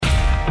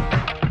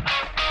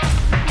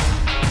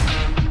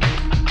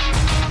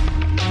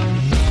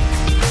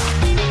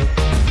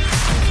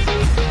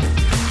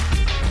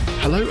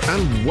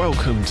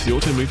welcome to the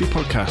Auto Movie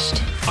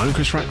Podcast. I'm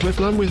Chris Ratcliffe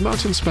and I'm with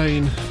Martin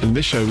Spain. In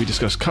this show we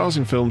discuss cars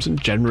in films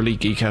and generally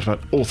geek out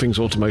about all things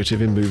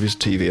automotive in movies,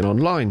 TV and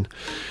online.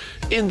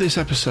 In this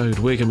episode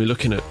we're going to be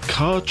looking at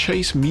car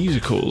chase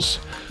musicals.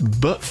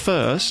 But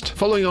first,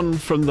 following on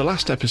from the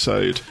last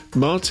episode,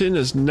 Martin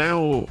has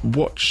now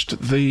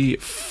watched the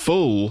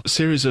full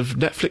series of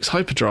Netflix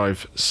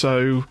Hyperdrive.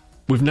 So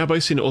we've now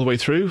both seen it all the way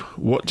through.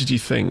 What did you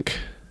think?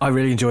 I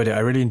really enjoyed it. I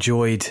really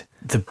enjoyed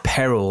the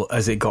peril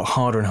as it got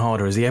harder and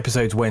harder. As the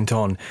episodes went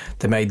on,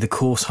 they made the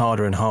course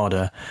harder and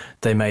harder.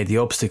 They made the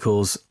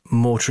obstacles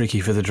more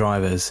tricky for the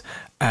drivers.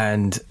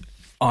 And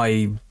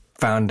I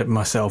found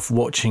myself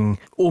watching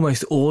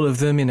almost all of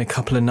them in a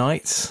couple of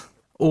nights.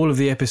 All of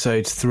the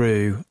episodes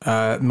through.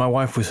 My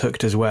wife was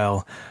hooked as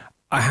well.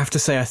 I have to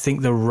say, I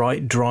think The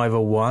Right Driver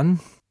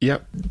won.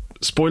 Yep.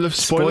 Spoiler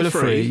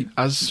free,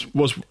 as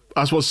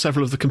was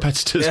several of the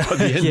competitors by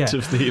the end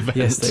of the event.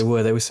 Yes, they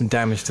were. There was some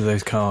damage to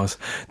those cars.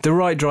 The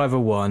Right Driver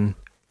won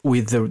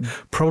with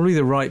probably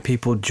the right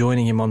people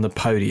joining him on the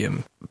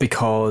podium,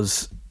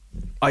 because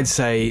I'd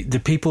say the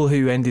people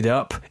who ended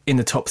up in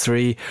the top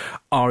three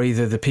are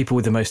either the people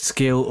with the most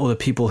skill or the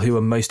people who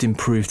are most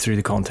improved through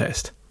the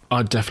contest.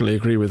 I'd definitely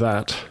agree with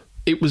that.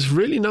 It was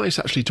really nice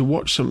actually to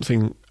watch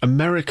something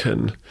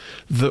American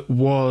that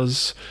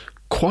was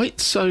quite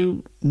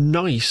so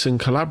nice and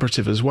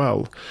collaborative as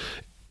well.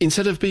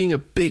 Instead of being a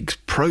big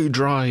pro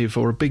drive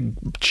or a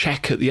big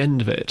check at the end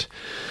of it,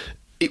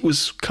 it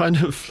was kind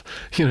of,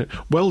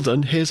 well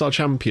done, here's our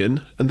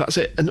champion, and that's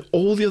it. And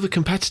all the other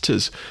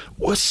competitors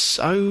were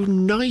so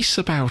nice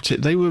about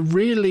it. They were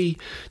really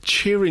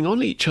cheering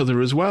on each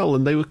other as well,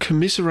 and they were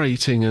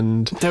commiserating.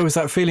 And there was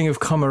that feeling of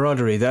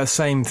camaraderie, that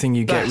same thing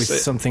you get with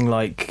something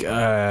like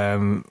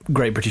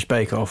Great British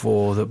Bake Off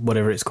or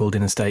whatever it's called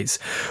in the States,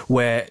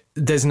 where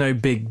there's no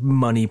big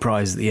money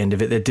prize at the end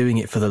of it. They're doing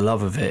it for the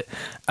love of it,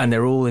 and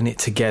they're all in it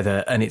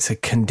together, and it's a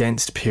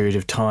condensed period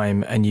of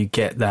time, and you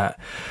get that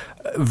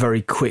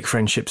very quick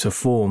friendships are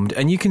formed.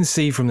 And you can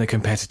see from the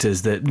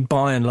competitors that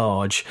by and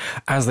large,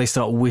 as they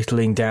start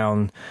whittling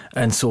down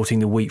and sorting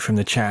the wheat from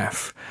the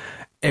chaff,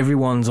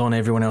 everyone's on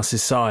everyone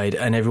else's side,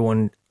 and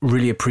everyone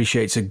really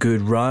appreciates a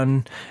good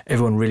run.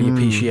 Everyone really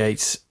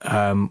appreciates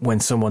when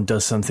someone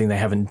does something they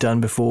haven't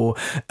done before.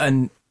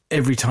 And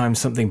every time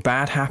something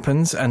bad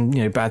happens,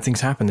 and bad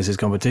things happen, this is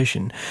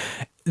competition,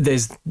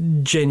 there's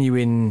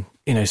genuine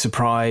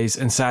surprise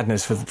and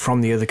sadness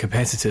from the other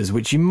competitors,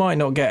 which you might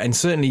not get, and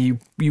certainly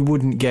you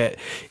wouldn't get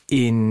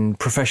in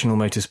professional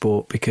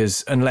motorsport,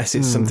 because unless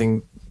it's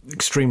something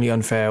extremely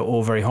unfair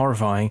or very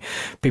horrifying,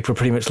 people are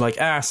pretty much like,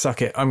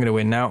 suck it, I'm going to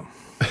win now.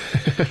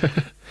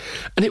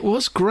 And it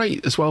was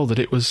great as well that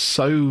it was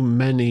so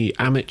many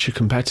amateur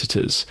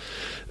competitors.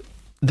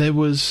 There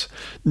was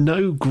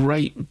no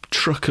great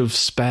truck of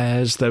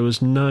spares. There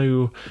was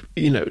no,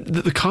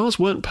 the cars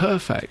weren't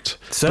perfect.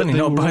 Certainly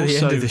not by the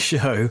end of the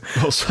show.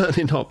 Well,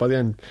 certainly not by the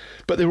end.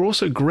 But they were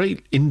also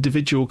great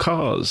individual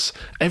cars.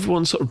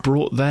 Everyone sort of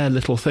brought their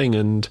little thing.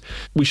 And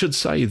we should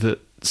say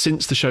that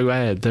since the show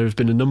aired, there have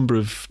been a number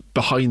of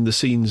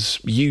behind-the-scenes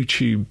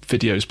YouTube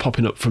videos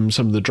popping up from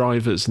some of the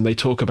drivers, and they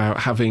talk about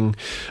having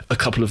a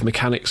couple of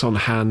mechanics on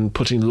hand,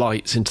 putting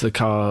lights into the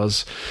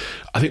cars.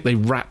 I think they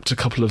wrapped a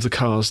couple of the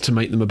cars to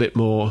make them a bit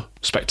more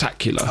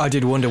spectacular. I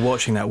did wonder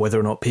watching that whether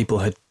or not people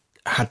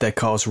had their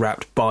cars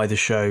wrapped by the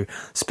show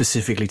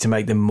specifically to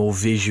make them more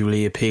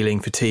visually appealing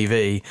for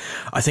TV.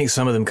 I think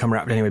some of them come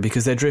wrapped anyway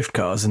because they're drift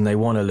cars and they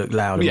want to look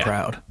loud and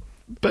proud.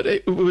 But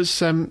it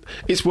was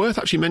it's worth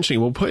actually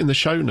mentioning, we'll put in the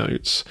show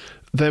notes,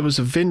 there was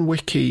a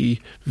VinWiki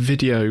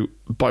video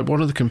by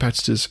one of the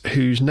competitors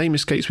whose name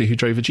escapes me, who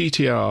drove a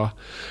GTR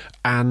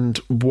and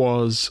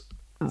was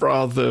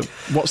rather,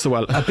 what's the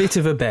word? A bit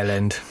of a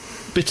bellend.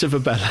 Bit of a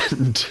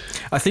bellend.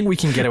 I think we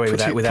can get away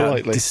with that without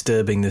politely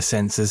disturbing the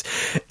senses.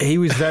 He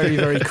was very,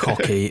 very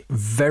cocky,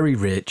 very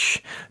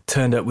rich,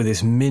 turned up with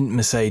this mint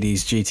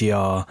Mercedes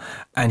GTR,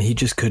 and he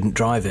just couldn't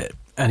drive it.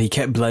 And he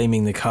kept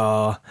blaming the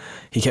car,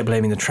 he kept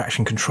blaming the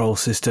traction control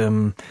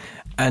system,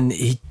 and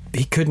he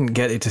couldn't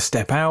get it to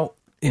step out.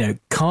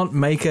 Can't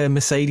make a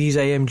Mercedes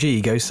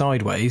AMG go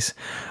sideways.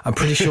 I'm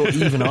pretty sure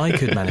even I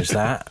could manage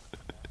that.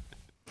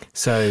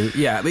 So,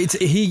 yeah,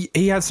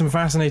 he had some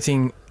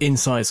fascinating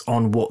insights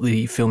on what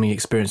the filming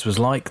experience was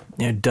like,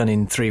 done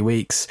in 3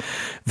 weeks,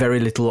 very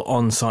little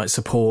on-site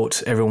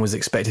support, everyone was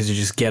expected to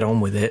just get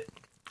on with it.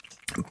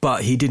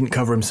 But he didn't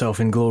cover himself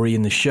in glory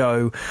in the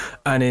show,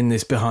 and in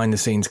this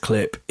behind-the-scenes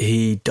clip,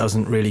 he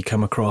doesn't really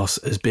come across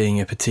as being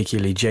a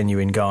particularly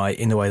genuine guy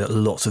in the way that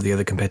lots of the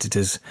other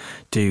competitors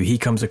do. He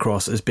comes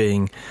across as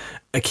being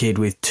a kid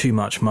with too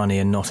much money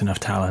and not enough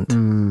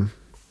talent.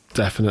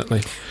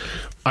 Definitely.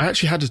 I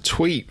actually had a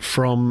tweet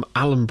from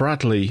Alan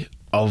Bradley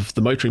of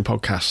the Motoring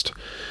Podcast,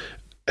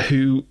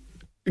 who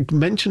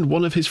mentioned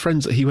one of his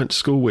friends that he went to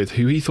school with,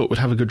 who he thought would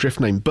have a good drift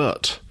name.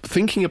 But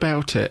thinking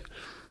about it,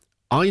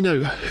 I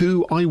know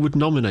who I would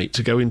nominate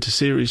to go into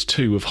Series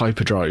 2 of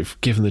Hyperdrive,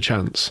 given the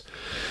chance.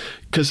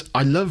 Because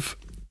I love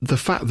the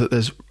fact that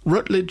there's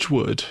Rutledge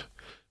Wood.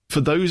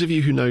 For those of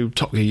you who know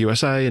Top Gear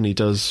USA, and he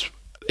does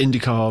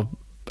IndyCar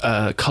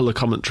colour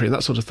commentary and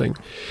that sort of thing.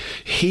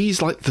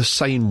 He's like the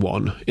sane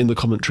one in the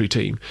commentary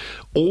team.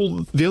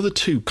 All the other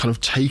two kind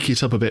of take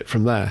it up a bit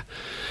from there.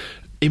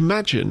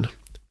 Imagine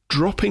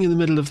dropping in the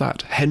middle of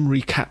that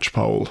Henry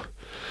Catchpole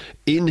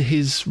in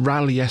his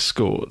rally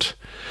escort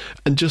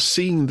and just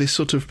seeing this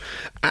sort of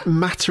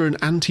matter and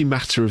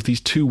antimatter of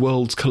these two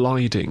worlds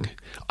colliding,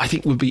 I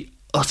think would be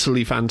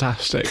utterly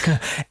fantastic.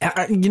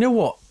 You know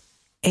what?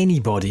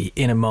 Anybody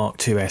in a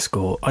Mark II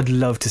Escort, I'd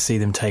love to see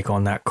them take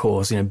on that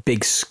course.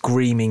 Big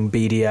screaming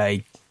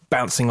BDA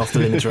bouncing off the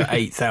limiter at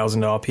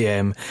 8,000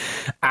 RPM,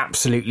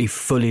 absolutely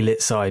fully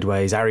lit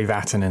sideways, Ari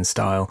Vatanen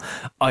style.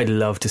 I'd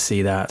love to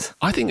see that.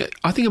 I think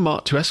a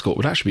Mark II Escort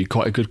would actually be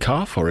quite a good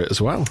car for it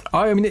as well.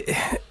 I mean,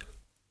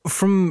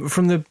 from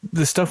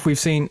the stuff we've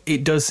seen,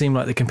 it does seem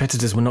like the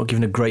competitors were not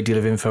given a great deal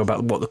of info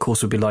about what the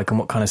course would be like and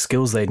what kind of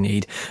skills they'd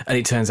need. And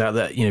it turns out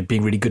that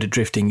being really good at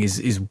drifting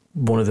is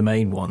one of the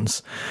main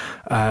ones.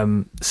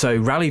 So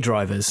rally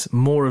drivers,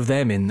 more of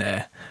them in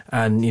there,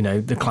 and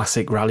the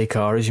classic rally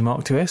car is your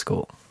Mark II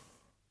Escort.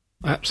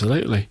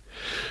 Absolutely.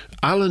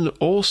 Alan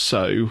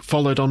also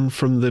followed on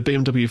from the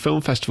BMW Film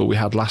Festival we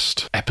had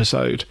last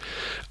episode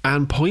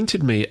and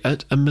pointed me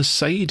at a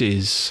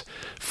Mercedes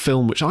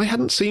film which I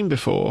hadn't seen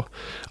before.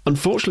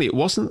 Unfortunately, it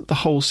wasn't the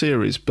whole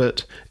series,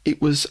 but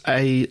it was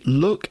a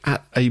look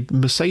at a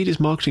Mercedes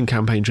marketing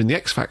campaign during the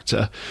X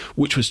Factor,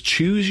 which was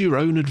choose your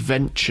own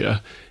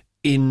adventure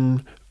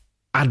in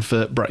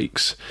advert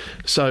breaks.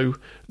 So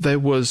there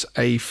was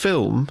a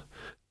film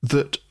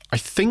that I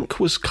think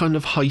was kind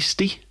of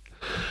heisty.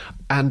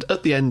 And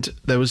at the end,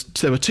 there were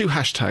two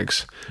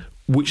hashtags,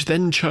 which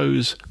then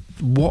chose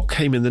what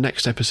came in the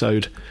next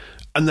episode,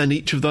 and then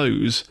each of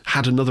those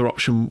had another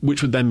option,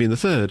 which would then be in the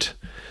third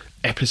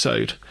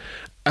episode.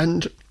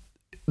 And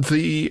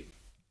the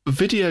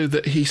video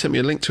that he sent me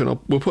a link to, and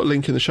we'll put a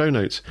link in the show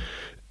notes,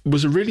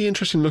 was a really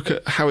interesting look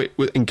at how it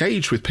would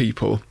engage with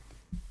people.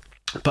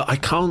 But I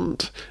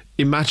can't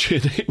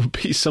imagine it would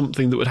be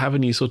something that would have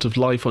any sort of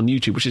life on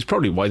YouTube, which is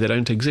probably why they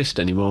don't exist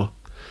anymore.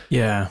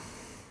 Yeah.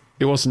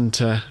 It wasn't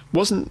the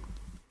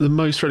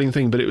most thrilling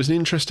thing, but it was an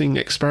interesting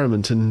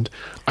experiment, and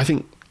I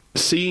think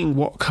seeing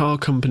what car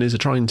companies are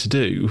trying to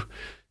do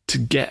to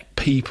get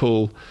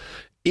people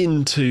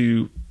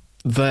into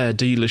their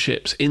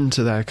dealerships,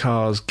 into their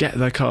cars, get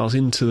their cars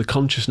into the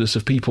consciousness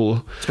of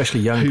people, especially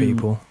young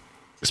people.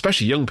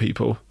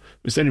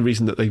 It's the only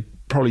reason that they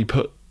probably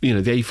put the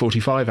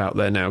A45 out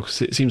there now,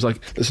 because it seems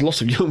like there's a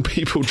lot of young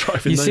people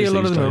driving. You those see a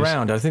lot of them days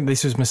around. I think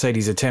this was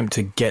Mercedes' attempt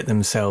to get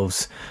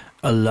themselves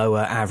a lower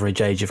average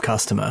age of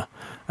customer,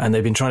 and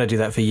they've been trying to do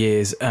that for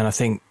years, and I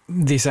think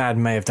this ad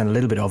may have done a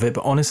little bit of it,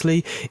 but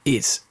honestly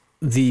it's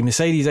the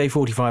Mercedes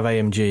A45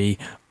 AMG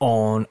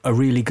on a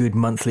really good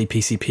monthly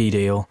PCP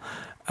deal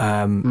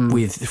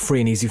with free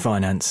and easy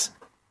finance.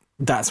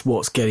 That's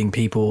what's getting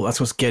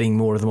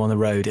more of them on the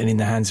road and in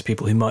the hands of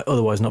people who might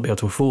otherwise not be able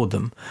to afford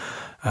them.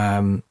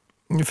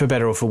 For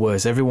better or for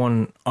worse,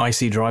 everyone I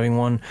see driving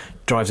one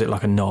drives it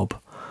like a knob.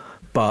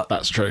 But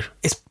that's true.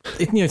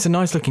 It's a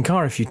nice looking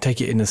car if you take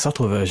it in the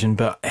subtle version,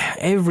 but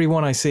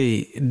everyone I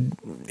see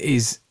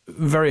is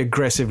very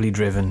aggressively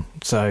driven,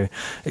 so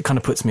it kind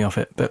of puts me off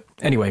it. But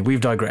anyway, we've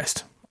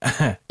digressed.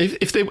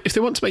 If they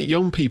want to make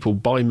young people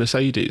buy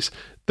Mercedes,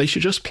 they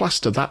should just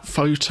plaster that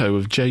photo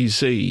of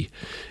Jay-Z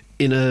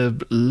in a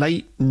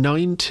late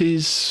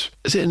 90s,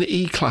 is it an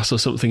E-Class or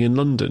something in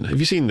London? Have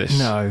you seen this?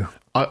 No.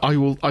 I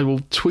will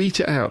tweet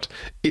it out.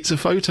 It's a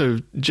photo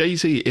of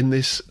Jay-Z in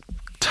this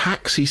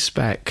taxi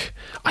spec,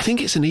 I think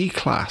it's an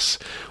E-Class,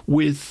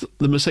 with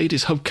the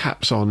Mercedes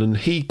hubcaps on, and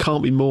he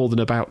can't be more than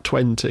about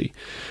 20.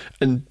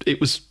 And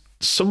it was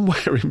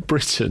somewhere in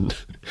Britain.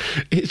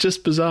 It's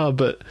just bizarre,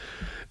 but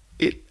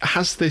it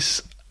has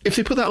this... If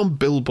they put that on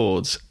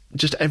billboards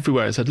just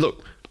everywhere and said,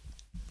 look,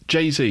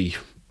 Jay-Z...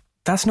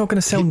 That's not going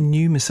to sell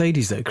new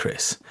Mercedes though,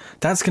 Chris.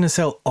 That's going to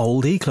sell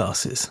old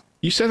E-Classes.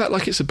 You say that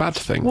like it's a bad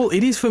thing. Well,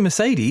 it is for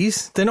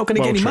Mercedes. They're not going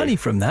to get any money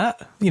from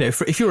that.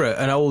 If you're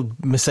an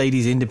old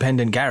Mercedes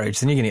independent garage,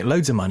 then you're going to get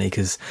loads of money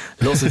because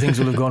lots of things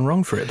will have gone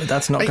wrong for it. But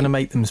that's not going to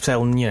make them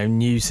sell,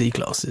 new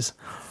C-Classes.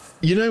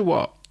 You know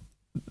what?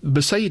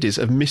 Mercedes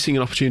are missing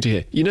an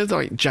opportunity here.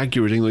 Like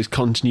Jaguar doing these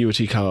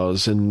continuity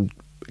cars and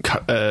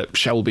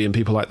Shelby and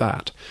people like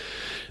that.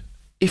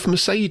 If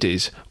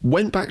Mercedes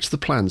went back to the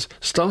plans,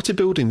 started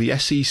building the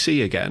SEC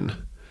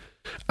again,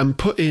 and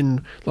put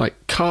in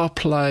like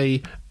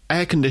CarPlay,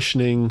 air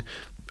conditioning,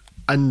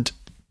 and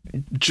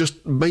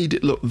just made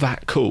it look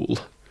that cool,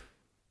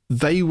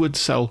 they would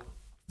sell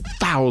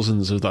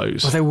thousands of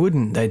those. Well, they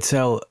wouldn't. They'd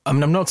sell... I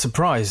mean, I'm not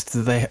surprised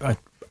that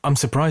I'm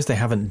surprised they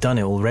haven't done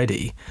it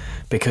already,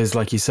 because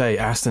like you say,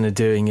 Aston are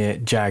doing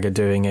it, Jag are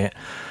doing it.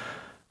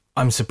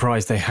 I'm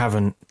surprised they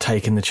haven't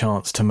taken the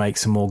chance to make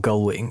some more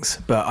gull wings,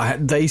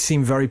 but they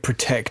seem very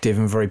protective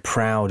and very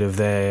proud of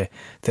their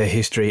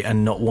history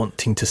and not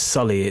wanting to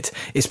sully it,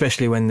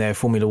 especially when their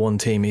Formula One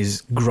team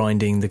is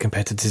grinding the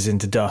competitors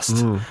into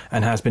dust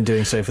and has been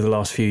doing so for the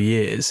last few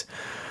years.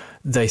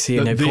 They see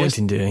no point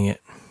in doing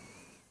it.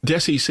 The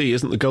SEC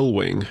isn't the gull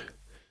wing.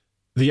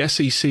 The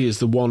SEC is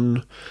the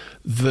one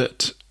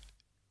that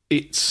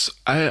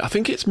I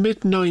think it's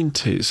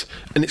mid-90s,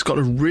 and it's got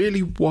a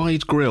really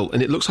wide grille,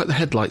 and it looks like the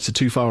headlights are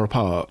too far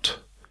apart.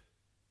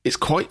 It's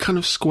quite kind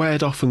of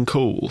squared off and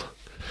cool.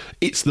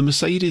 It's the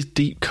Mercedes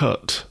deep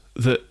cut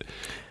that,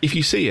 if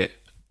you see it,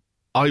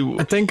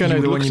 I think I know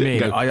the one you mean.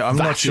 Go, I'm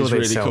not sure they'd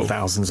really sell cool.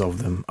 thousands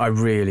of them. I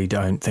really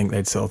don't think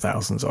they'd sell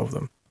thousands of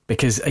them.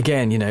 Because,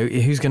 again,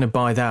 who's going to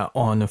buy that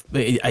on...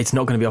 It's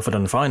not going to be offered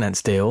on a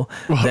finance deal.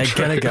 Well, they're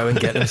going to go and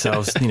get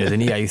themselves, the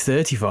Neo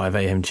 35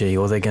 AMG,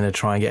 or they're going to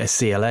try and get a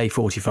CLA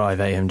 45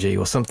 AMG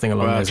or something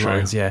along those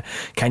lines, yeah.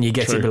 Can you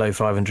get it below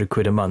 500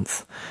 quid a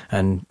month?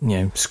 And,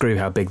 screw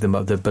how big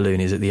the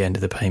balloon is at the end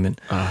of the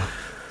payment.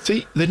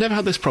 See, they never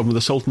had this problem with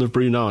the Sultan of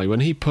Brunei.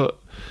 When he put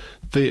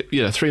the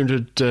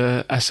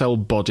 300 SL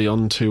body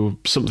onto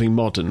something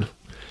modern...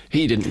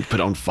 He didn't put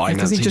on finance.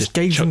 Because he just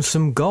gave them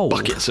some gold.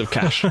 Buckets of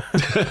cash.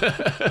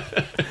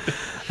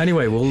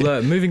 Anyway,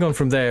 well, moving on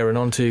from there and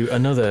on to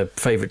another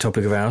favourite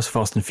topic of ours,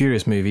 Fast and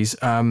Furious movies.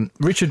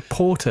 Richard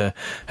Porter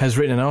has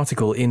written an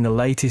article in the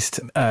latest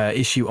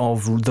issue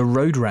of the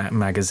Road Rat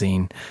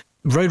magazine.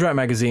 Road Rat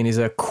magazine is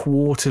a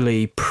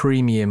quarterly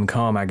premium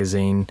car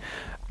magazine.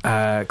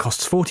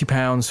 Costs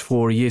 £40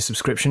 for a year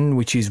subscription,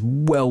 which is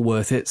well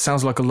worth it.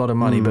 Sounds like a lot of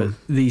money, but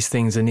these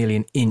things are nearly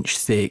an inch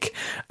thick,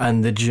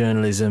 and the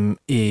journalism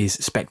is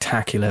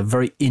spectacular.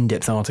 Very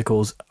in-depth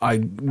articles.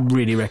 I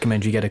really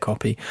recommend you get a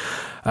copy.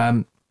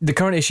 The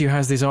current issue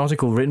has this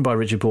article written by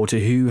Richard Porter,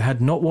 who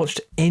had not watched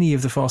any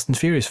of the Fast and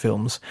Furious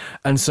films,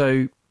 and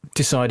so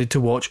decided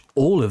to watch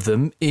all of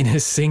them in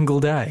a single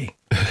day,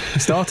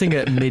 starting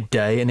at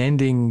midday and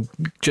ending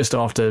just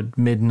after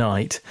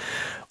midnight.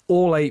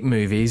 All 8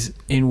 movies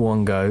in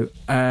one go,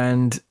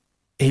 and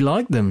he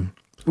liked them,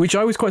 which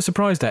I was quite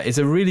surprised at. It's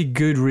a really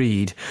good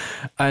read,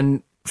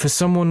 and for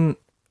someone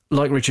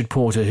like Richard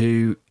Porter,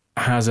 who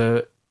has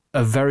a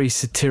very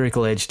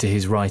satirical edge to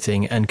his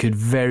writing and could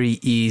very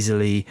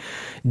easily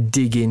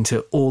dig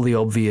into all the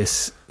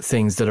obvious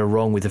things that are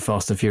wrong with the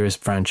Fast and Furious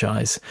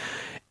franchise,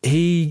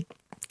 he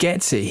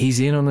gets it. He's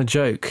in on the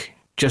joke,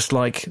 just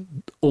like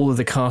all of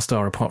the cast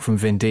are, apart from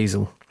Vin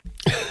Diesel.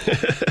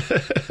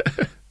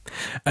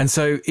 And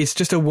so it's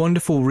just a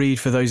wonderful read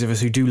for those of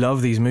us who do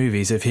love these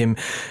movies, of him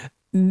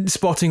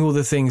spotting all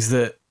the things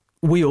that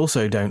we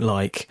also don't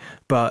like,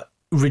 but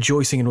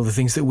rejoicing in all the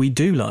things that we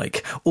do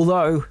like.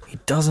 Although he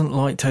doesn't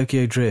like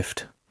Tokyo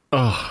Drift.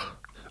 Oh,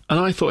 and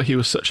I thought he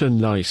was such a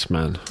nice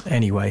man.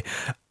 Anyway,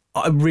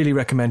 I really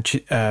recommend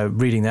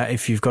reading that.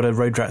 If you've got a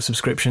Road Rat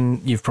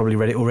subscription, you've probably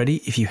read it already.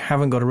 If you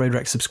haven't got a Road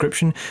Rat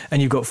subscription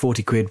and you've got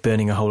 40 quid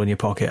burning a hole in your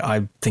pocket,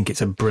 I think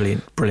it's a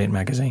brilliant, brilliant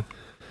magazine.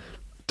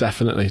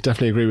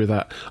 Definitely agree with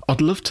that. I'd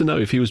love to know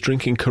if he was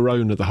drinking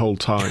Corona the whole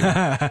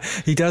time.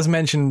 He does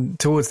mention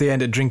towards the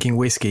end of drinking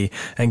whiskey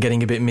and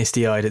getting a bit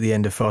misty-eyed at the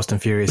end of Fast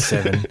and Furious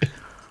 7.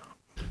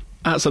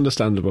 That's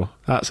understandable.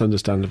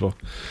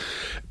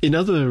 In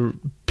other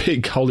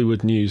big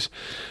Hollywood news,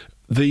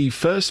 the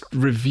first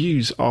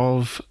reviews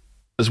of,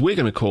 as we're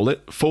going to call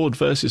it, Ford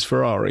versus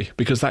Ferrari,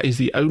 because that is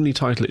the only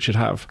title it should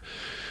have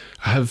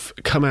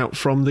come out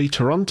from the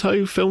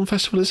Toronto Film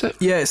Festival, is it?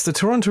 Yeah, it's the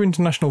Toronto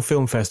International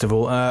Film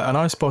Festival, and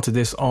I spotted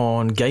this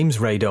on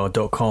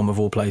GamesRadar.com, of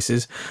all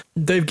places.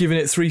 They've given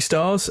it 3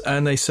 stars,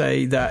 and they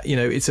say that,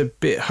 it's a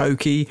bit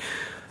hokey.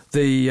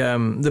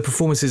 The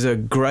performances are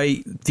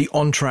great. The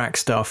on-track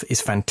stuff is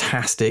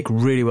fantastic,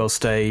 really well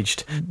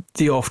staged.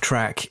 The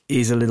off-track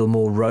is a little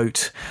more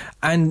rote,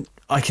 and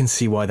I can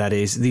see why that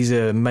is. These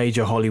are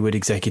major Hollywood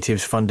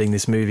executives funding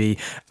this movie,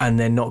 and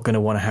they're not going to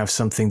want to have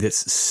something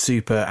that's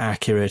super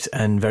accurate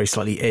and very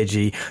slightly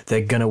edgy.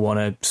 They're going to want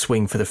to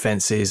swing for the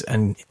fences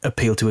and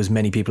appeal to as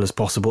many people as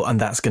possible, and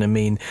that's going to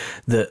mean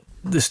that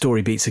the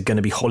story beats are going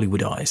to be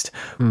Hollywoodized.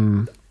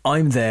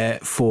 I'm there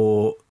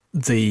for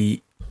the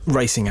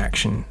racing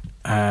action.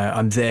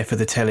 I'm there for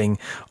the telling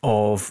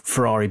of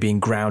Ferrari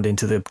being ground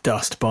into the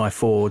dust by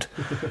Ford.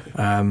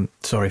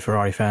 Sorry,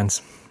 Ferrari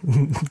fans.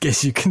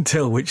 Guess you can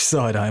tell which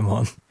side I'm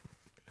on.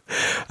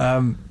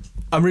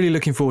 I'm really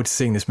looking forward to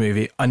seeing this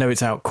movie. I know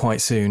it's out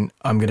quite soon.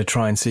 I'm going to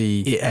try and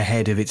see it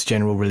ahead of its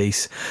general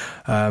release.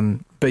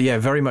 But yeah,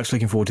 very much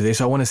looking forward to this.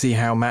 I want to see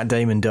how Matt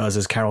Damon does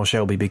as Carroll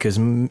Shelby, because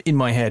in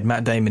my head,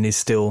 Matt Damon is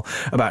still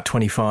about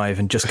 25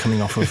 and just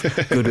coming off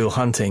of Good Will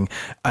Hunting.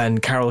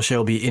 And Carroll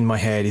Shelby, in my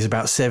head, is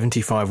about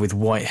 75 with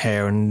white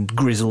hair and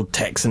grizzled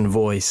Texan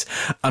voice.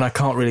 And I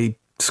can't really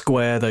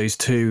square those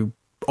two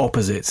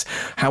opposites.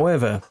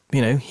 However,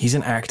 he's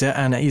an actor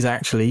and he's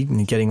actually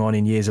getting on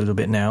in years a little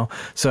bit now.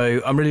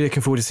 So I'm really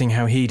looking forward to seeing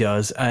how he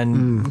does.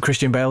 And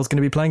Christian Bale's going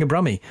to be playing a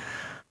brummie.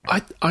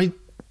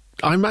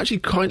 I'm actually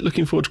quite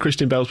looking forward to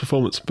Christian Bale's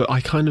performance, but I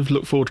kind of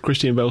look forward to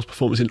Christian Bale's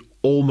performance in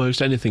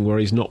almost anything where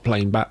he's not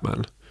playing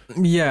Batman.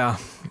 Yeah,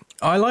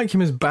 I like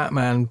him as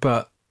Batman,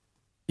 but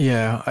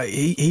yeah,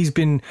 he's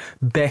been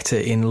better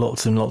in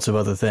lots and lots of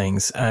other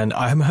things. And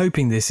I'm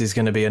hoping this is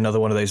going to be another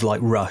one of those like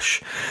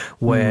Rush,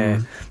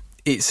 where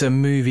it's a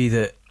movie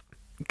that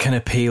can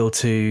appeal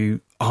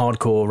to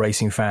hardcore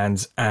racing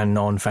fans and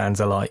non-fans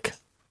alike.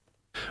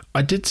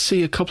 I did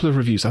see a couple of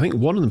reviews. I think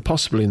one of them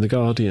possibly in The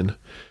Guardian,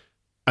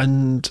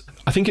 And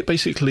I think it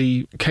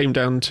basically came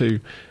down to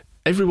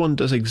everyone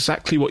does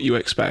exactly what you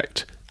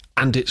expect,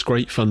 and it's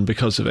great fun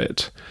because of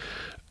it.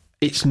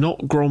 It's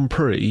not Grand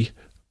Prix,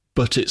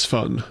 but it's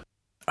fun.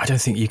 I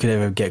don't think you could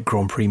ever get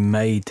Grand Prix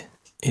made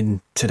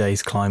in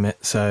today's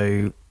climate,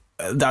 so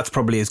that's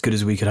probably as good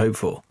as we could hope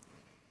for.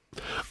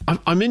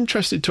 I'm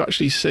interested to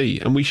actually see,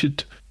 and we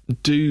should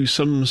do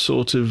some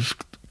sort of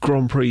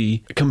Grand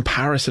Prix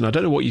comparison. I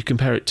don't know what you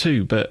compare it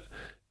to, but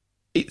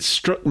it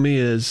struck me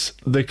as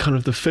the kind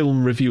of the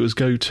film reviewers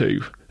go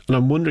to, and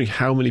I'm wondering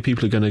how many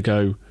people are going to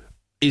go,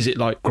 is it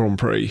like Grand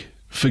Prix,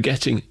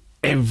 forgetting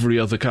every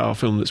other car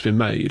film that's been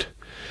made.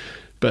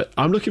 But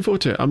I'm looking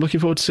forward to it. I'm looking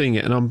forward to seeing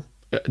it, and I'm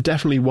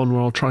definitely one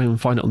where I'll try and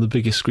find it on the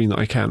biggest screen that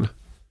I can.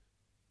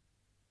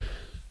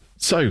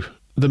 So,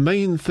 the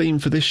main theme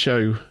for this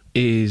show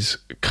is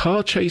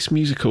car chase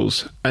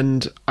musicals,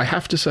 and I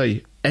have to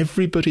say,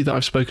 everybody that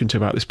I've spoken to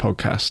about this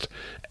podcast,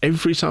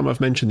 every time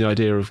I've mentioned the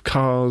idea of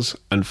cars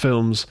and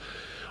films,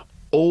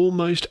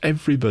 almost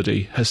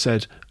everybody has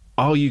said,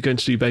 are you going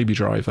to do Baby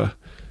Driver?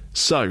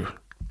 So,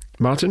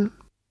 Martin?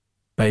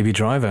 Baby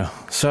Driver.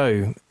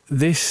 So,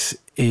 this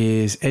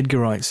is Edgar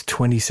Wright's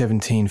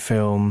 2017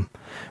 film,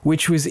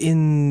 which was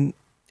in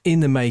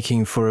the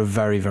making for a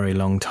very, very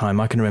long time.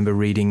 I can remember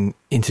reading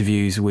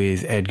interviews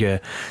with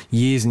Edgar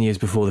years and years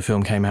before the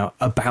film came out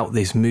about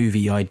this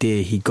movie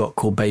idea he got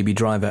called Baby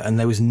Driver, and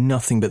there was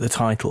nothing but the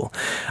title.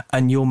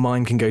 And your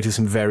mind can go to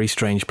some very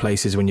strange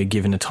places when you're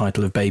given a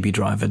title of Baby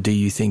Driver. Do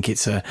you think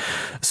it's a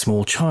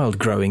small child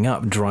growing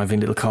up driving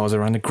little cars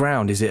around the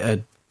ground? Is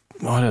it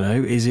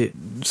is it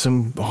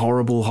some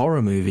horrible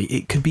horror movie?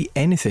 It could be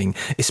anything,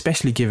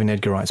 especially given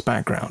Edgar Wright's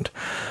background.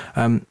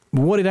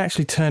 What it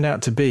actually turned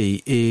out to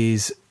be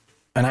is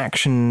an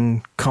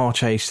action car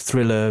chase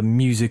thriller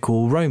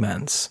musical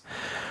romance,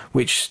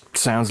 which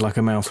sounds like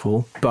a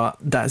mouthful, but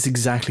that's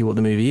exactly what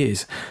the movie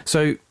is.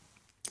 So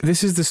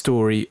this is the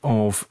story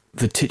of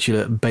the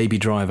titular Baby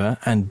Driver,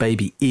 and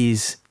Baby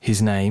is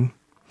his name,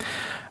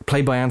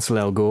 played by Ansel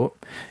Elgort.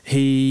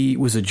 He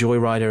was a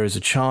joyrider as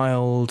a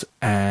child,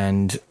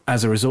 and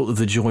as a result of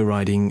the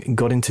joyriding,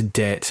 got into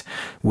debt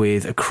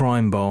with a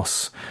crime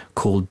boss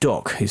called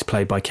Doc, who's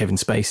played by Kevin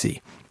Spacey.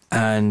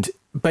 And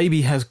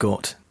Baby has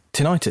got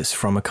tinnitus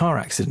from a car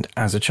accident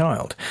as a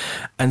child.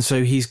 And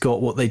so he's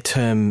got what they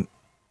term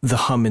the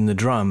hum in the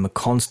drum, a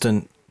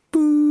constant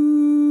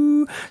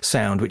boo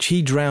sound, which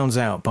he drowns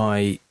out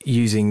by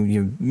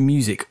using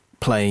music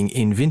playing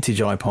in vintage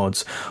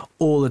iPods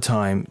all the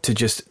time to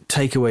just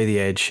take away the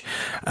edge.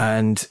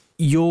 And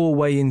your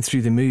way in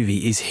through the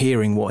movie is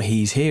hearing what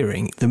he's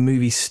hearing. The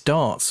movie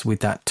starts with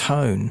that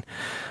tone,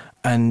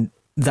 and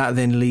that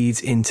then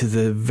leads into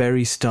the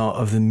very start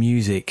of the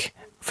music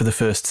for the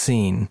first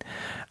scene.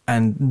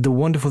 And the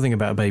wonderful thing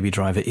about Baby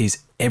Driver is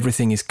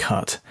everything is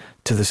cut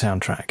to the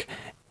soundtrack.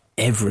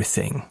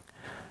 Everything.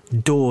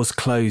 Doors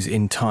close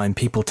in time,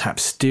 people tap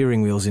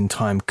steering wheels in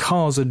time,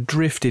 cars are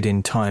drifted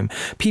in time,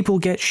 people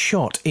get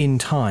shot in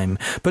time,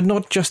 but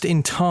not just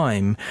in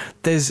time.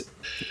 There's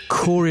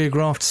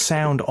choreographed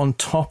sound on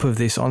top of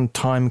this on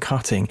time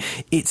cutting.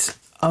 It's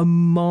a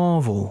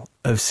marvel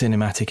of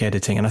cinematic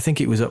editing, and I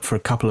think it was up for a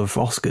couple of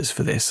Oscars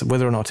for this.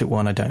 Whether or not it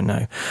won, I don't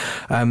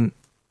know.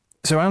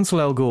 So Ansel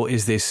Elgort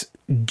is this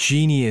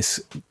genius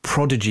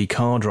prodigy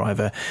car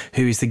driver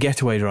who is the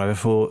getaway driver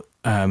for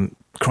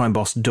crime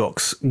boss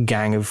Doc's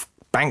gang of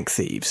bank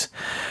thieves,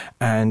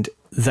 and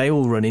they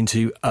all run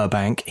into a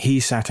bank.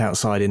 He's sat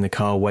outside in the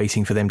car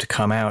waiting for them to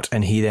come out,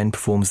 and he then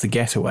performs the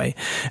getaway.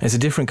 It's a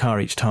different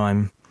car each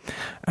time,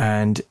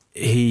 and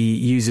he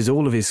uses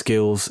all of his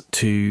skills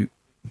to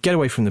get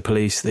away from the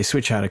police. They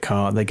switch out a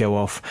car, they go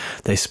off,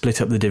 they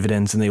split up the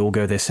dividends, and they all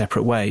go their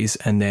separate ways.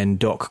 And then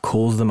Doc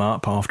calls them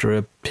up after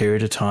a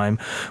period of time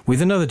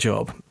with another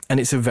job, and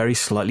it's a very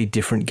slightly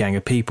different gang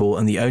of people,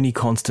 and the only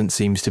constant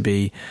seems to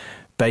be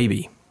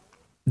Baby.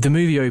 The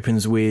movie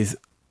opens with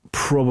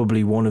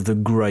probably one of the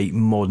great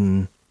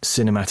modern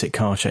cinematic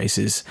car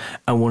chases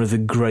and one of the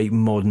great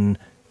modern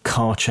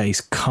car chase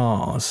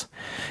cars.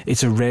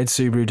 It's a red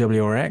Subaru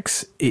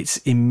WRX. It's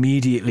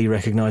immediately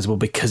recognisable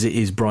because it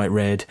is bright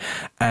red,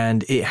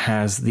 and it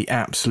has the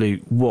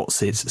absolute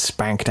whatsits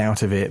spanked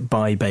out of it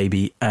by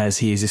Baby as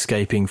he is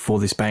escaping for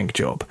this bank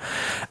job.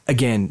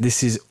 Again,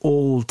 this is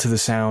all to the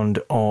sound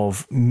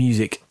of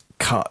music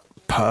cut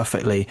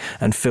perfectly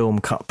and film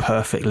cut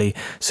perfectly,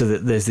 so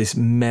that there's this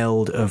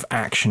meld of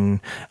action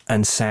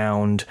and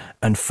sound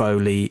and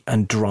Foley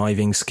and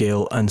driving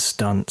skill and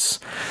stunts.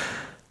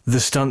 The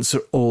stunts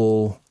are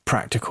all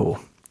practical.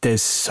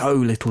 There's so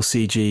little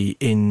CG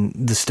in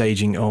the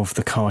staging of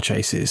the car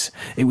chases.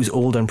 It was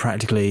all done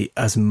practically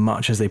as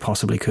much as they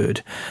possibly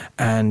could,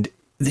 and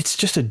it's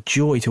just a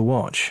joy to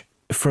watch.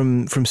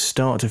 From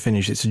start to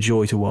finish, it's a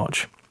joy to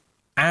watch.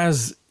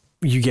 As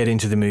you get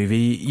into the movie,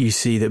 you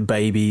see that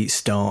Baby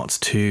starts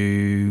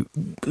to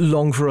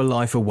long for a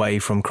life away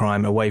from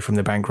crime, away from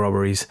the bank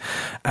robberies,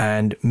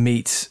 and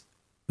meets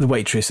the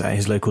waitress at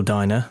his local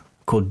diner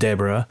called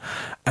Deborah.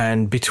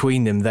 And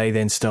between them, they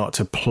then start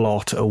to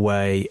plot a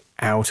way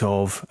out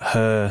of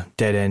her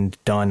dead-end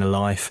diner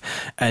life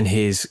and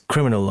his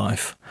criminal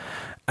life.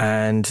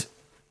 And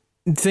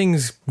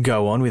things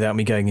go on without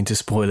me going into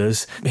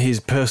spoilers. His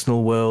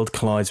personal world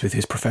collides with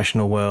his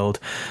professional world,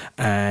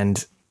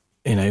 and,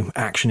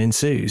 action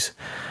ensues.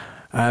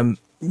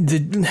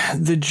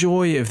 The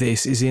joy of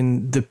this is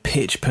in the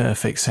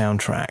pitch-perfect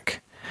soundtrack.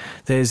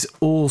 There's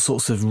all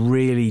sorts of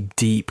really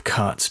deep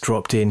cuts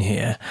dropped in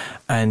here,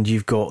 and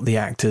you've got the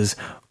actors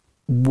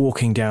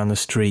walking down the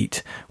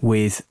street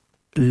with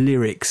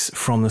lyrics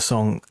from the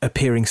song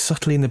appearing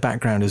subtly in the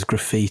background as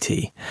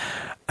graffiti.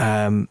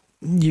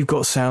 You've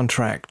got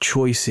soundtrack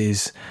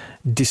choices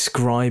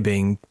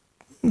describing,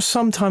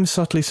 sometimes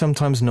subtly,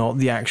 sometimes not,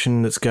 the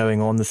action that's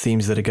going on, the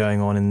themes that are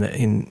going on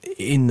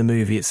in the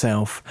movie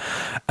itself.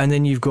 And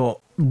then you've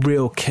got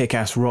real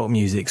kick-ass rock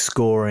music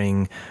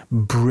scoring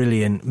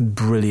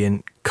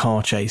brilliant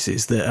car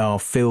chases that are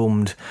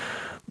filmed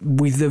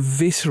with the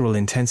visceral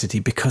intensity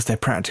because they're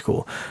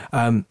practical.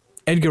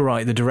 Edgar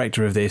Wright, the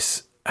director of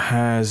this,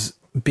 has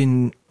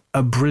been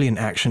a brilliant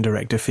action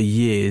director for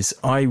years.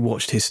 I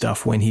watched his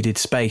stuff when he did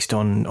Spaced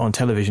on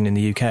television in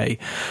the UK,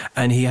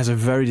 and he has a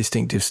very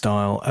distinctive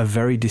style, a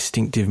very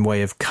distinctive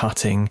way of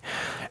cutting,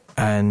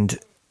 and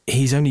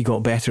he's only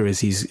got better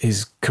as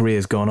his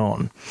career's gone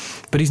on.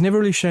 But he's never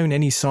really shown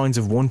any signs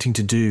of wanting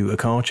to do a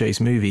car chase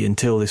movie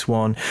until this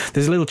one.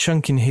 There's a little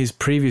chunk in his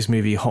previous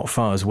movie, Hot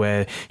Fuzz,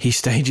 where he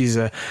stages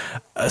a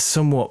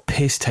somewhat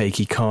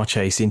piss-takey car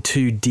chase in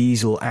two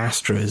diesel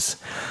Astras,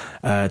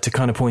 to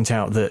kind of point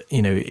out that,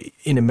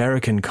 in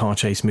American car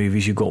chase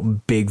movies, you've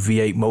got big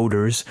V8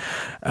 motors,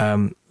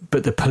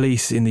 but the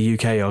police in the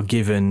UK are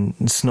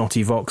given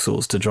snotty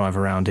Vauxhalls to drive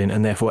around in,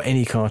 and therefore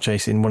any car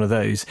chase in one of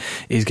those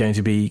is going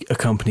to be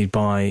accompanied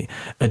by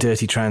a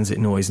dirty transit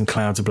noise and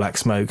clouds of black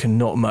smoke and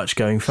not much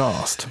going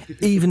fast.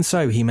 Even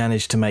so, he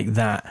managed to make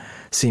that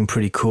seem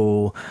pretty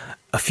cool.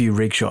 A few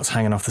rig shots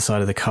hanging off the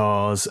side of the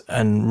cars,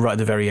 and right at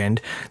the very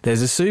end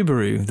there's a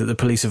Subaru that the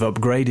police have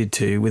upgraded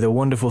to, with a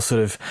wonderful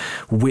sort of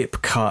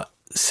whip cut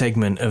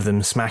segment of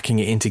them smacking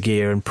it into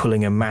gear and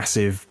pulling a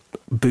massive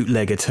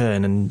bootlegger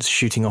turn and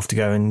shooting off to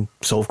go and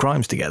solve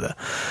crimes together.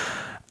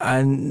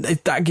 And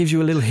that gives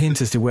you a little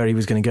hint as to where he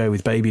was going to go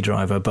with Baby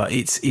Driver, but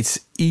it's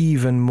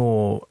even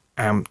more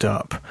amped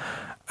up.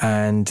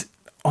 And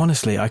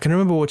honestly, I can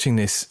remember watching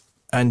this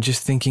and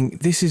just thinking,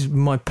 this is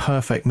my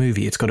perfect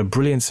movie. It's got a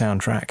brilliant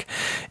soundtrack.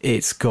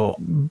 It's got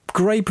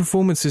great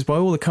performances by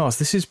all the cast.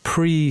 This is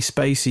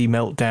pre-Spacey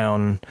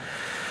Meltdown,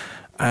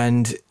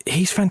 and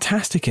he's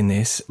fantastic in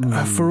this.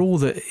 For all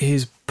that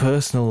his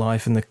personal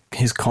life and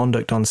his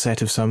conduct on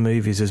set of some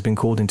movies has been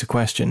called into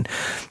question,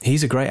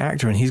 he's a great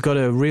actor, and he's got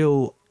a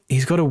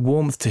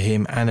warmth to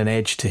him and an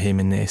edge to him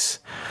in this.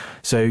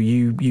 So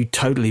you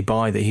totally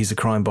buy that he's a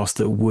crime boss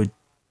that would,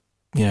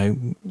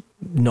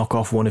 knock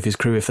off one of his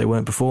crew if they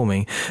weren't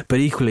performing, but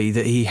equally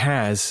that he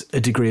has a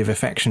degree of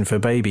affection for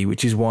Baby,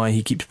 which is why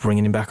he keeps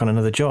bringing him back on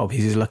another job.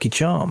 He's his lucky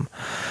charm.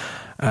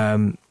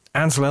 Ansel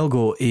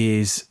Elgort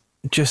is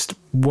just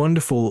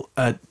wonderful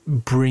at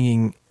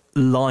bringing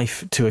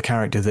life to a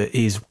character that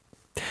is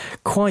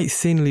quite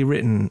thinly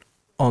written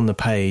on the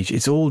page.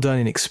 It's all done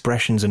in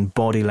expressions and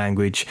body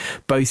language,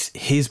 both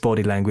his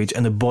body language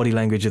and the body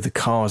language of the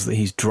cars that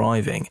he's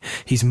driving.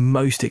 He's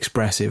most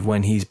expressive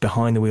when he's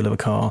behind the wheel of a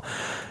car,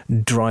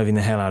 driving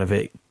the hell out of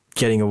it,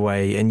 getting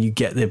away, and you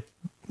get the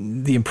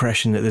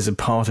impression that there's a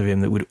part of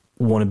him that would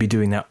want to be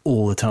doing that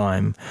all the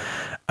time,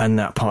 and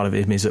that part of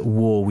him is at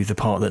war with the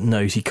part that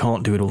knows he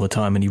can't do it all the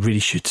time and he really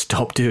should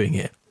stop doing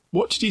it.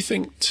 What did you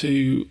think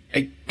to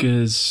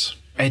Edgar's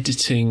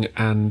editing,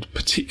 and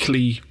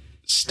particularly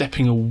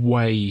stepping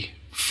away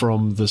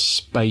from the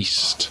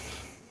spaced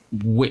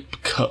whip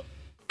cut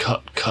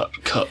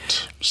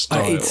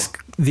style?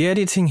 The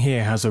editing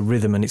here has a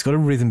rhythm, and it's got a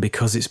rhythm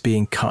because it's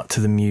being cut to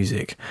the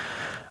music.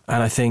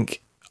 And I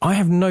think I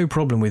have no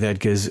problem with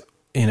Edgar's,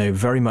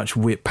 very much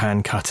whip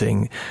pan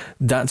cutting.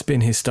 That's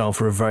been his style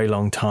for a very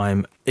long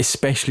time,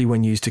 especially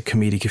when used to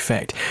comedic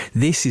effect.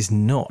 This is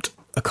not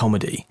a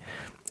comedy.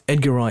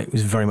 Edgar Wright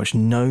was very much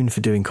known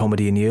for doing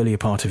comedy in the earlier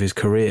part of his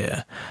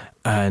career,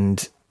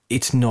 and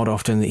it's not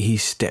often that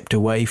he's stepped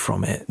away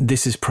from it.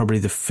 This is probably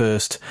the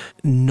first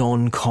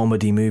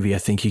non-comedy movie I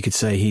think you could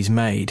say he's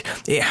made.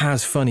 It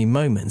has funny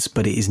moments,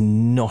 but it is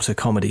not a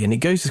comedy, and it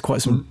goes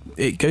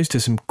to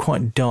some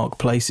quite dark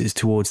places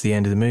towards the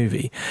end of the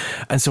movie.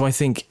 And so I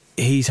think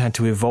he's had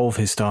to evolve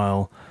his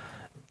style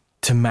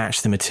to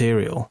match the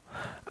material,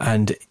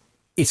 and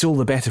it's all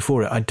the better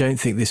for it. I don't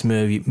think this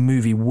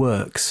movie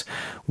works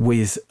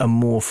with a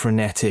more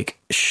frenetic,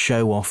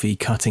 show-offy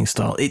cutting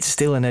style. It's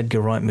still an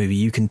Edgar Wright movie.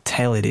 You can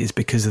tell it is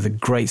because of the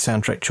great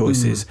soundtrack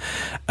choices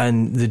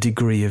and the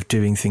degree of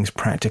doing things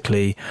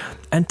practically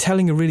and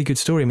telling a really good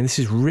story. I mean, this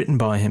is written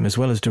by him as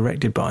well as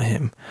directed by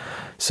him.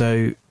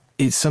 So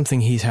it's something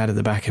he's had at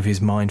the back of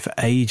his mind for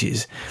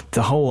ages.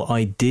 The whole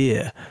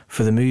idea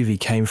for the movie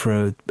came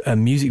from a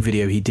music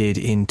video he did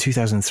in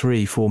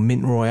 2003 for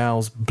Mint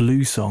Royale's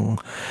Blue Song,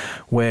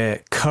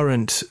 where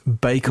current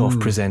Bake Off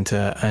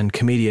presenter and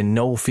comedian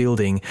Noel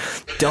Fielding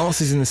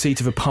dances in the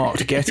seat of a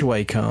parked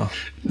getaway car.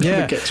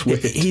 Never gets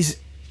weird.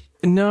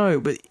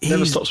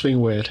 Never stops being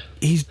weird.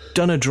 He's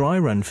done a dry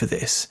run for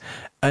this.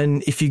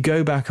 And if you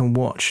go back and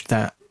watch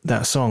that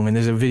song, and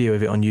there's a video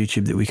of it on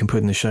YouTube that we can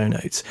put in the show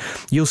notes,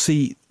 you'll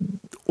see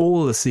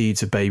all the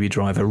seeds of Baby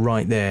Driver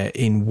right there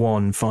in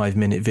one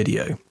 5-minute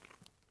video.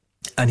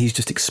 And he's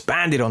just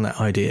expanded on that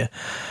idea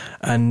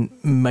and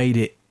made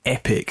it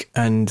epic,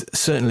 and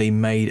certainly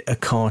made a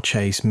car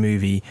chase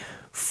movie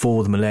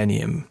for the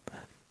millennium.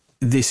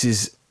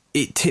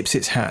 It tips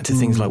its hat to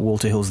things like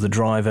Walter Hill's The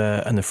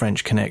Driver and The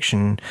French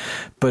Connection,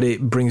 but it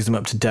brings them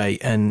up to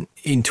date. And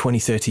in 20,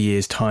 30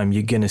 years' time,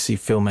 you're going to see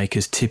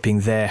filmmakers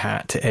tipping their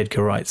hat to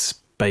Edgar Wright's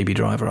Baby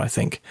Driver, I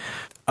think.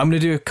 I'm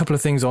going to do a couple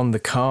of things on the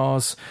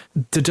cars.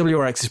 The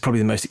WRX is probably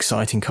the most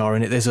exciting car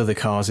in it. There's other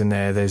cars in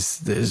there. There's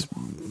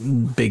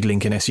big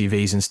Lincoln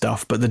SUVs and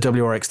stuff. But the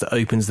WRX that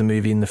opens the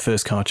movie in the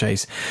first car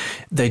chase,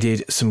 they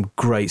did some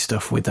great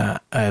stuff with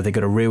that. They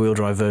got a rear-wheel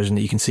drive version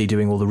that you can see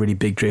doing all the really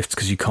big drifts,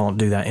 because you can't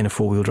do that in a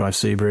four-wheel drive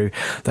Subaru.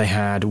 They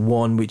had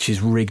one which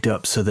is rigged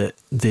up so that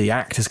the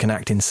actors can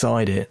act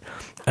inside it,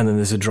 and then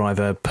there's a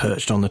driver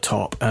perched on the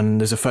top.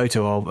 And there's a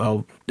photo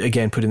I'll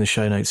again put in the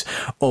show notes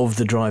of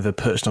the driver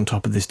perched on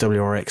top of this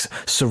WRX,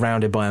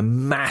 surrounded by a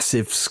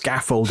massive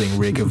scaffolding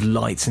rig of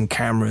lights and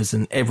cameras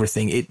and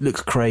everything. It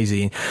looks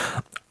crazy.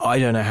 I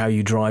don't know how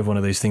you drive one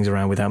of those things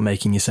around without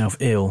making yourself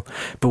ill.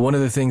 But one of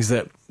the things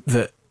that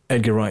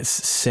Edgar Wright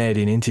said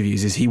in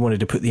interviews is he wanted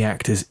to put the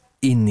actors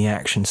in the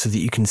action so that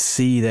you can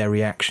see their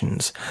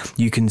reactions.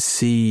 You can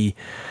see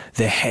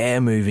their hair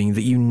moving,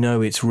 that you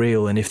know it's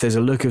real. And if there's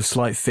a look of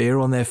slight fear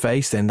on their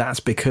face, then that's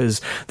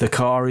because the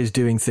car is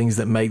doing things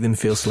that make them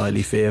feel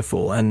slightly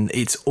fearful. And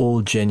it's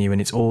all genuine.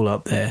 It's all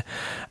up there.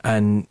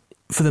 And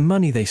for the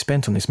money they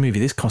spent on this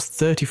movie, this cost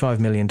 $35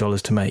 million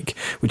to make,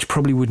 which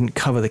probably wouldn't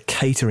cover the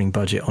catering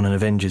budget on an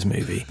Avengers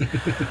movie.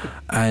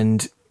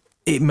 And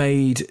it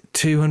made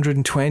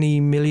 220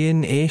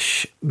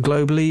 million-ish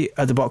globally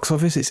at the box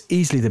office. It's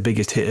easily the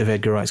biggest hit of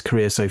Edgar Wright's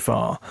career so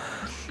far.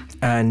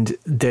 And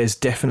there's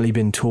definitely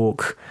been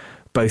talk,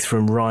 both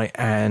from Wright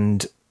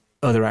and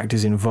other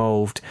actors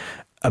involved,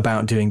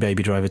 about doing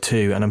Baby Driver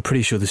 2. And I'm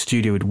pretty sure the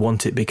studio would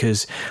want it,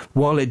 because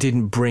while it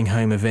didn't bring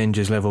home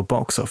Avengers-level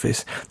box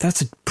office,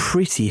 that's a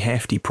pretty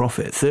hefty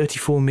profit.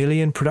 34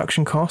 million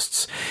production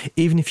costs.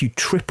 Even if you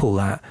triple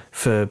that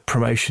for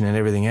promotion and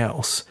everything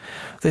else,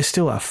 there's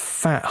still a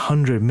fat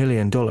 $100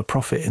 million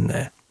profit in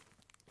there.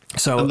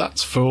 So, and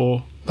that's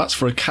for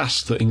a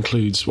cast that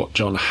includes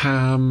John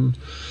Hamm,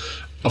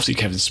 obviously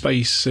Kevin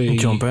Spacey,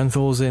 John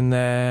Bernthal's in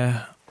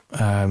there,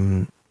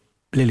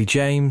 Lily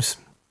James.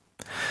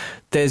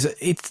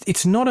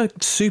 It's not a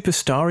super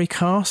starry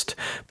cast,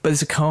 but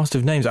there's a cast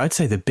of names. I'd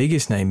say the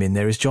biggest name in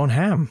there is John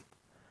Hamm.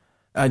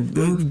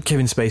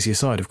 Kevin Spacey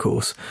aside, of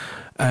course.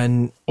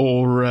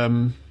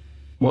 Or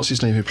what's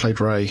his name who played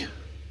Ray?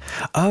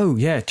 Oh,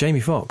 yeah, Jamie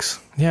Foxx.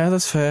 Yeah,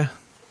 that's fair.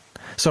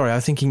 Sorry, I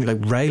was thinking like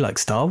Ray, like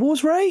Star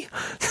Wars Ray?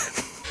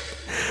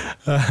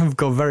 I've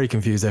got very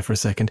confused there for a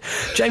second.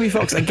 Jamie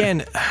Foxx,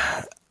 again,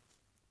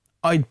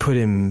 I'd put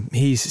him,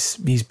 he's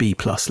B+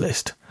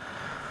 list.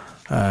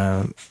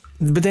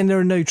 But then there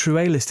are no true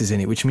A-listers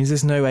in it, which means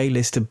there's no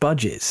A-lister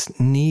budgets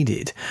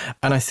needed.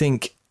 And I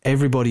think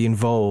everybody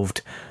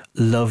involved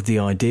loved the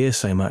idea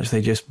so much,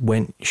 they just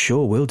went,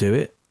 sure, we'll do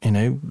it. You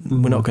know,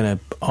 we're not going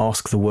to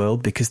ask the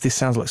world, because this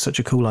sounds like such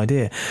a cool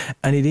idea.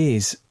 And it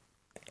is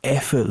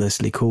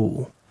effortlessly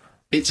cool.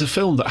 It's a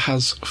film that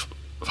has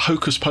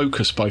hocus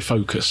pocus by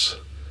focus.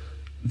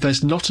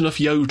 There's not enough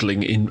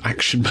yodeling in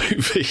action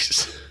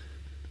movies.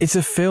 It's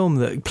a film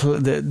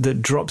that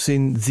drops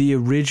in the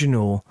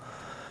original,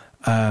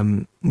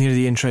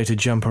 the intro to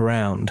Jump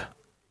Around.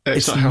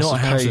 It's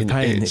not House of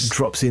Pain. It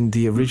drops in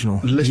the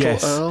original.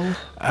 Little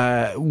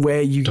Earl?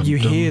 Where you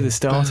hear the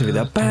start of it,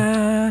 that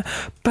ba,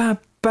 ba,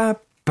 ba,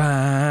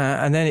 ba,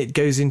 and then it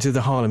goes into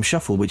the Harlem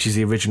Shuffle, which is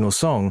the original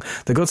song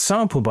that got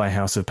sampled by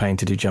House of Pain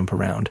to do Jump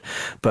Around.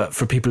 But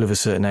for people of a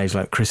certain age,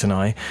 like Chris and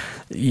I,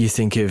 you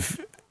think of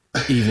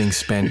evenings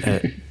spent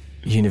at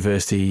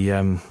university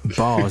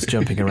bars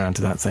jumping around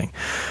to that thing.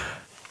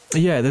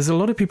 Yeah, there's a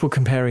lot of people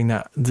comparing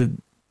that,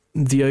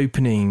 the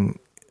opening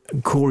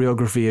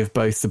choreography of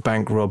both the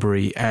bank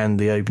robbery and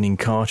the opening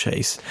car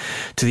chase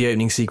to the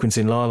opening sequence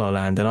in La La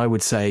Land, and I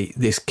would say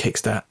this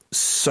kicks that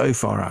so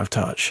far out of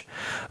touch.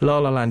 La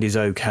La Land is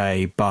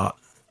okay, but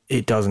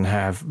it doesn't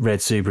have red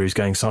Subarus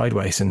going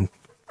sideways, and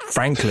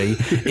frankly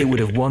it would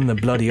have won the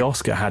bloody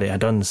Oscar had it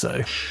done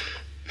so.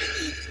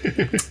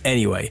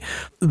 Anyway,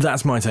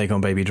 that's my take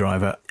on Baby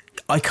Driver.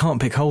 I can't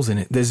pick holes in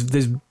it. There's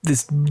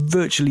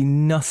virtually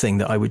nothing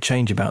that I would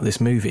change about this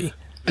movie.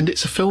 And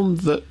it's a film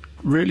that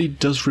really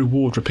does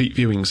reward repeat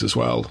viewings as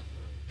well,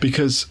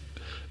 because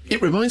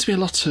it reminds me a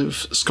lot of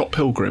Scott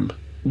Pilgrim,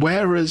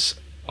 whereas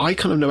I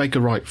kind of know Edgar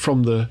Wright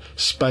from the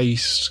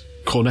space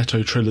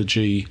Cornetto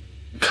trilogy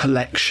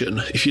collection,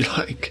 if you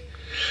like.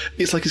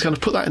 It's like he's kind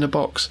of put that in a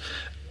box.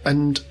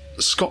 And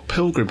Scott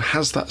Pilgrim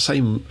has that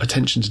same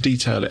attention to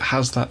detail. It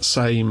has that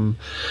same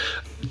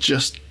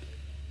just...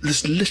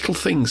 There's little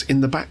things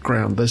in the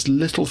background. There's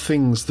little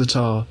things that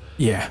are...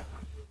 Yeah.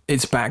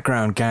 It's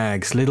background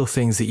gags, little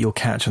things that you'll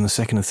catch on the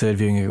second or third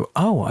viewing and go,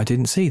 oh, I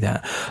didn't see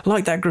that.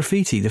 Like that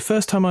graffiti. The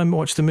first time I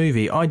watched the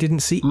movie, I didn't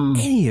see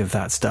any of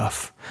that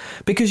stuff.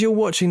 Because you're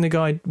watching the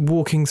guy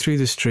walking through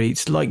the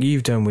streets like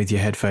you've done with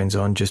your headphones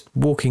on, just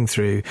walking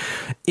through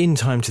in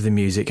time to the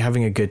music,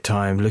 having a good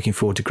time, looking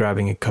forward to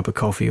grabbing a cup of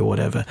coffee or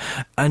whatever.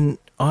 And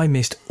I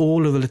missed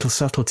all of the little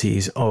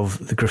subtleties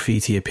of the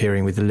graffiti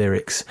appearing with the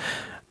lyrics.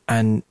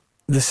 And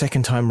the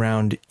second time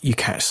round, you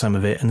catch some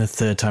of it, and the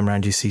third time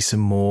round, you see some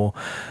more.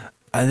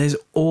 And there's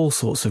all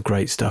sorts of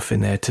great stuff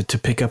in there to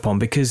pick up on,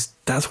 because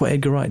that's what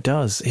Edgar Wright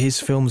does. His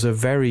films are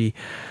very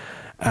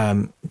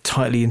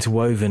tightly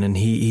interwoven, and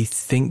he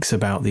thinks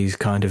about these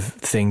kind of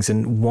things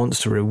and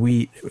wants to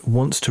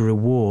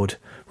reward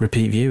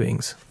repeat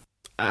viewings.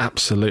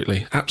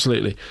 Absolutely,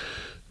 absolutely.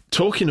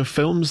 Talking of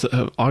films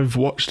that I've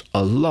watched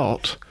a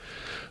lot,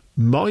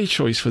 my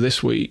choice for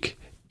this week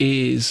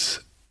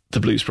is The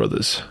Blues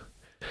Brothers.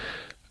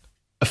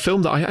 A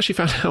film that I actually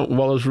found out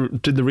while I was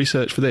doing the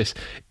research for this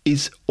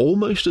is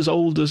almost as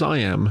old as I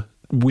am,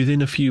 within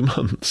a few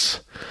months.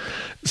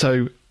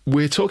 So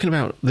we're talking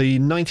about the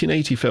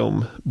 1980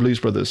 film Blues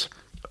Brothers.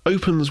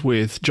 Opens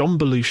with John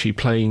Belushi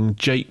playing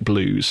Jake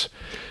Blues,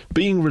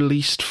 being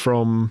released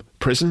from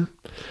prison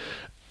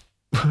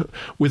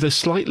with a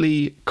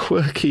slightly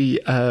quirky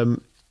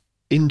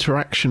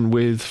interaction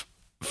with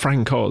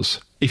Frank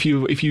Oz. If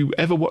you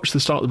ever watch the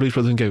start of the Blues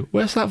Brothers and go,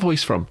 where's that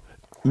voice from?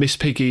 Miss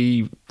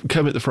Piggy,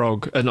 Kermit the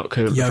Frog, not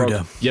Kermit the Frog.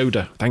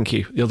 Yoda, thank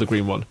you, the other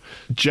green one.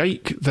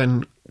 Jake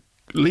then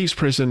leaves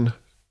prison,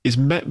 is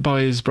met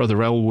by his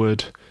brother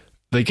Elwood.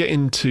 They get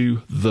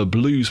into the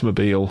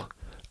Bluesmobile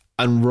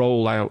and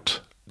roll out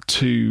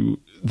to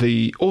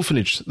the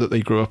orphanage that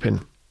they grew up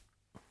in.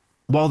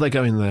 While they're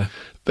going there,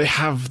 they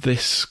have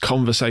this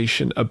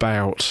conversation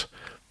about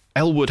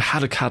Elwood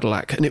had a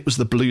Cadillac and it was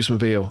the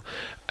Bluesmobile.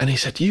 And he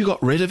said, you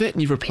got rid of it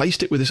and you've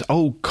replaced it with this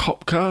old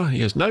cop car? He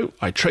goes, no,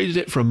 I traded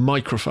it for a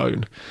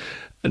microphone.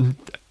 And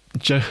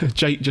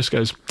Jake just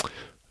goes,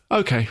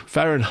 okay,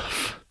 fair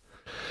enough.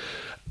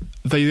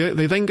 They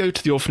then go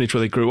to the orphanage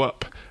where they grew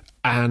up,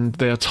 and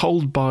they are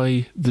told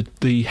by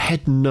the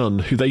head nun,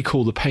 who they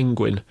call the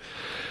Penguin,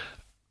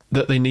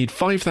 that they need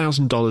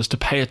 $5,000 to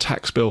pay a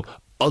tax bill,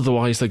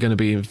 otherwise they're going to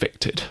be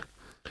evicted.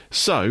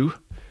 So,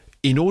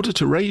 in order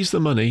to raise the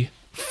money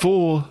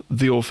for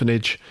the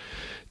orphanage,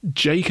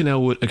 Jake and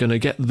Elwood are going to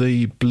get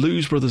the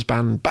Blues Brothers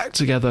band back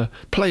together,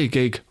 play a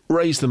gig,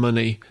 raise the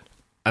money,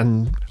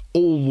 and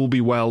all will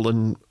be well,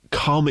 and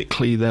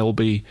karmically they'll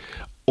be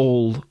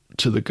all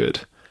to the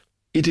good.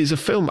 It is a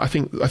film, I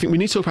think we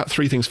need to talk about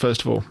three things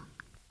first of all.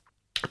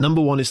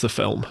 Number one is the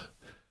film.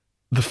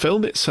 The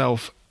film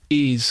itself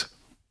is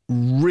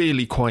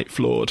really quite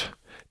flawed.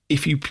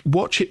 If you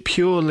watch it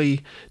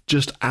purely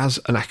just as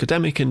an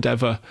academic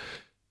endeavour,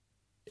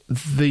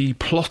 the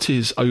plot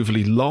is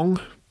overly long.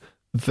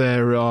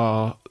 There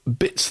are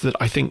bits that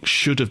I think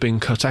should have been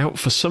cut out.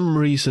 For some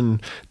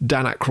reason,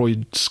 Dan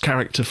Aykroyd's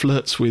character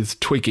flirts with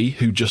Twiggy,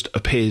 who just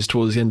appears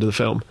towards the end of the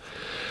film.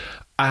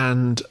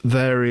 And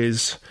there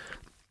is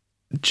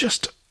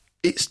just...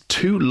 it's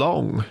too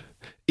long.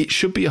 It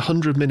should be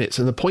 100 minutes,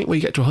 and the point where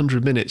you get to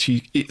 100 minutes,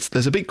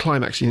 there's a big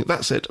climax, you think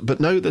that's it.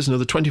 But no, there's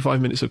another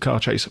 25 minutes of car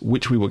chase,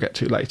 which we will get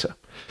to later.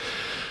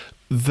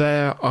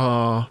 There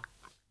are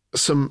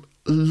some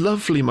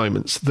lovely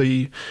moments.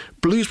 The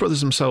Blues Brothers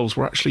themselves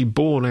were actually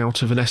born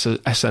out of an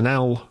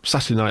SNL,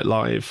 Saturday Night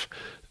Live,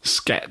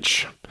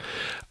 sketch.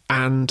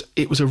 And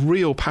it was a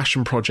real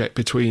passion project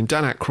between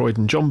Dan Aykroyd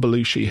and John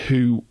Belushi,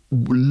 who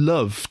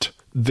loved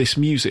this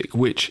music,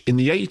 which in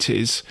the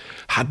 80s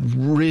had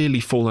really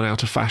fallen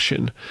out of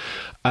fashion.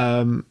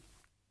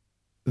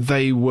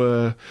 They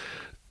were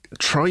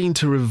trying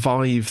to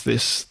revive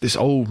this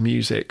old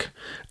music,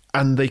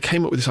 and they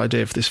came up with this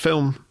idea for this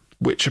film,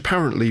 which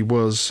apparently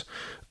was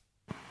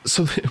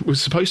something. It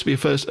was supposed to be at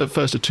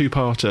first a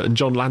two-parter, and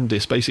John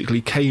Landis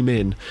basically came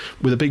in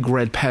with a big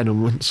red pen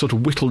and sort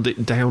of whittled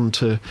it down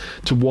to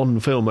one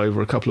film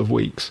over a couple of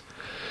weeks.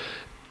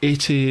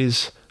 It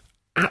is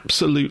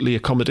absolutely a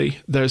comedy.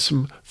 There's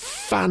some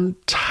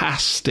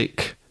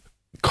fantastic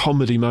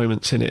comedy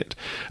moments in it,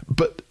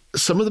 but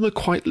some of them are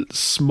quite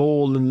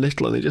small and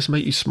little, and they just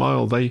make you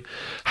smile. They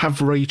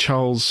have Ray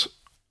Charles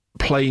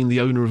playing the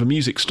owner of a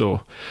music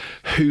store,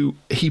 who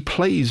he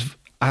plays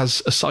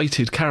as a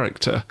sighted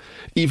character,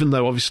 even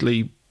though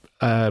obviously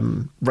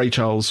Ray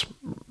Charles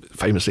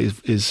famously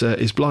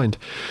is blind.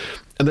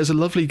 And there's a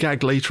lovely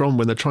gag later on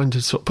when they're trying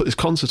to sort of put this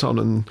concert on,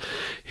 and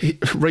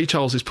Ray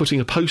Charles is putting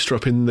a poster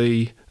up in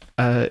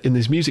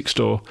his music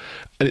store,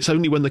 and it's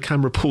only when the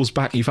camera pulls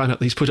back you find out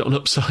that he's put it on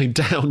upside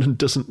down and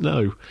doesn't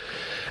know.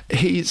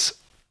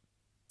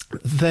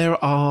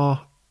 There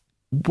are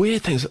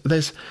weird things.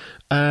 There's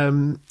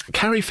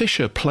Carrie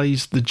Fisher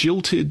plays the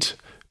jilted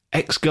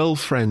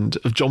ex-girlfriend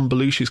of John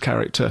Belushi's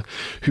character,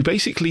 who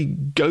basically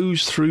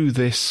goes through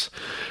this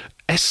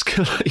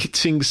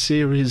escalating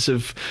series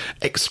of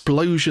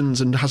explosions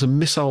and has a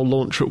missile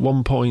launcher at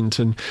one point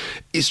and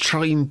is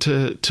trying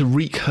to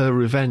wreak her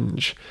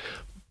revenge.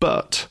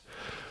 But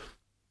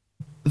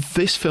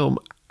this film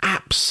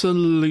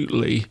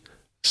absolutely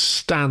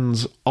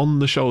stands on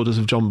the shoulders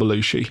of John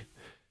Belushi.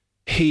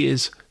 He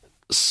is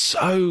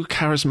so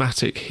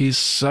charismatic. He's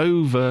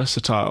so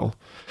versatile.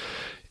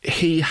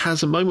 He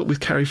has a moment with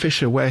Carrie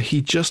Fisher where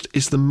he just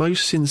is the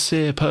most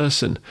sincere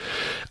person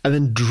and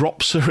then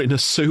drops her in a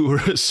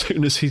sewer as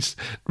soon as he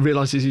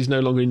realises he's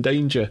no longer in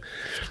danger.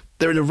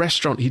 They're in a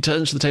restaurant. He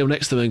turns to the table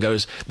next to them and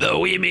goes, "The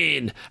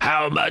women!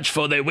 How much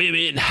for the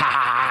women?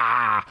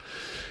 Ha!"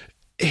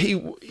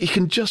 He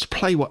can just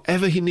play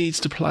whatever he needs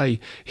to play.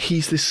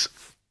 He's this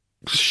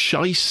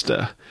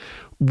shyster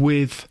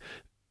with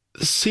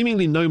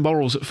seemingly no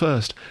morals at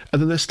first,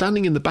 and then they're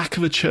standing in the back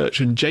of a church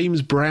and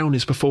James Brown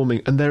is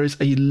performing, and there is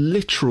a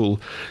literal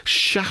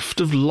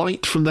shaft of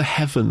light from the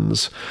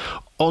heavens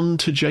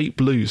onto Jake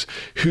Blues,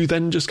 who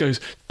then just goes,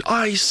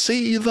 "I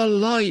see the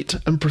light,"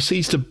 and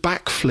proceeds to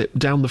backflip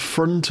down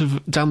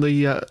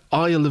the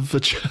aisle of the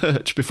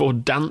church before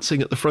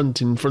dancing at the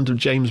front in front of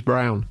James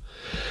Brown.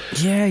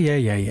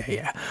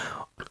 Yeah.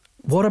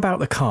 What about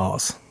the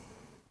cars?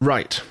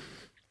 Right.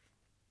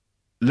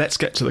 Let's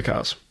get to the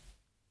cars.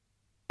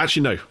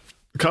 Actually, no.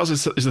 The cars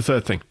is the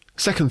third thing.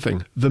 Second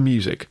thing, the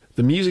music.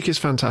 The music is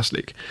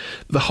fantastic.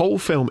 The whole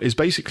film is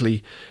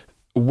basically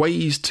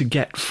ways to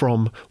get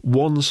from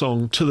one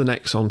song to the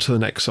next song to the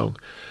next song.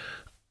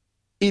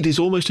 It is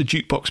almost a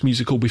jukebox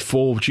musical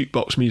before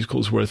jukebox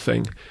musicals were a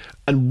thing.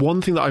 And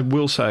one thing that I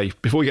will say,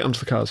 before we get onto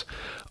the cars,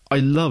 I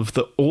love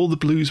that all the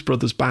Blues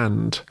Brothers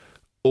band,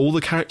 all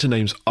the character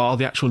names are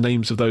the actual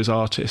names of those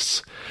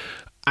artists.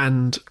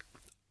 And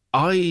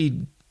I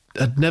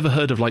had never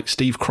heard of like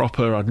Steve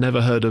Cropper, I'd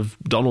never heard of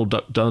Donald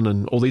Duck Dunn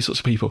and all these sorts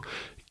of people.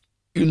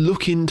 You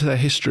look into their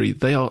history,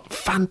 they are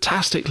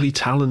fantastically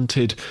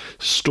talented,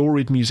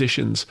 storied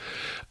musicians.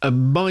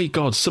 And my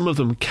God, some of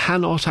them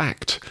cannot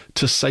act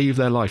to save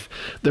their life.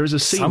 There is a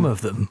scene. Some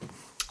of them.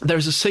 There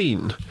is a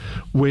scene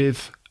where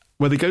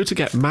they go to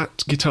get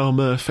Matt Guitar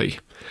Murphy,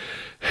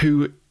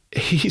 who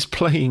he's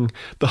playing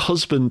the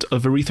husband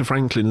of Aretha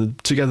Franklin,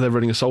 and together they're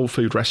running a soul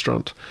food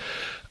restaurant.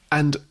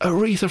 And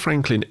Aretha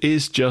Franklin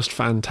is just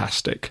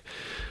fantastic.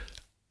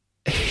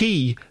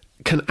 He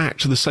can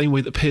act the same way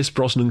that Pierce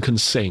Brosnan can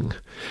sing.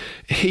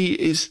 He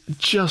is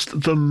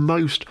just the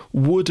most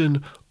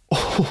wooden,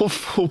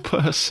 awful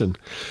person.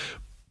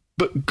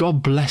 But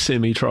God bless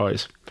him, he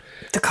tries.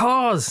 The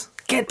cars!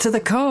 Get to the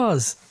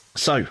cars!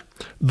 So,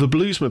 the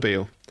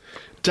Bluesmobile.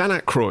 Dan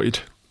Aykroyd,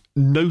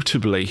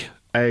 notably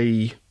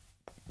a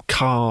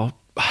car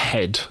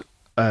head.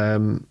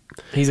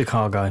 He's a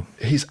car guy.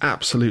 He's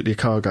absolutely a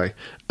car guy.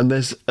 And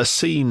there's a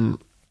scene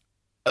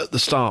at the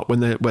start where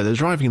they're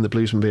driving in the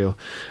Bluesmobile,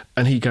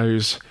 and he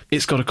goes,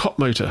 "It's got a cop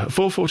motor, a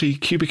 440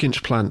 cubic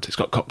inch plant. It's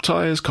got cop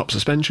tyres, cop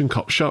suspension,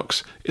 cop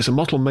shocks. It's a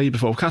model made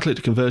before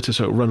catalytic converter,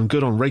 so it'll run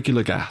good on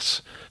regular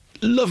gas."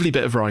 Lovely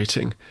bit of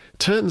writing.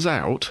 Turns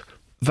out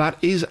that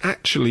is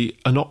actually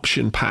an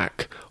option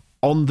pack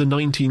on the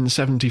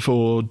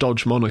 1974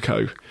 Dodge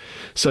Monaco.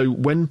 So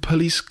when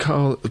police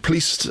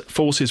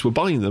forces were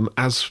buying them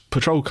as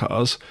patrol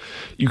cars,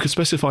 you could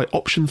specify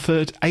option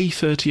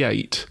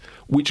A38,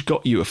 which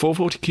got you a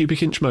 440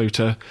 cubic inch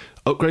motor,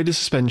 upgraded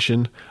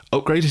suspension,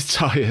 upgraded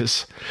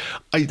tyres.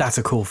 That's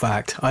a cool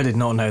fact. I did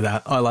not know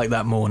that. I like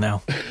that more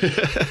now.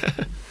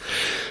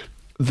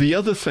 The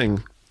other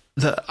thing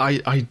that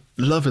I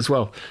love as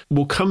well,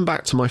 we'll come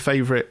back to my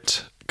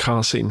favourite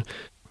car scene.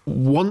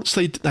 Once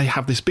they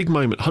have this big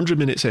moment, 100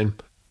 minutes in,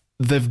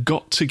 they've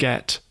got to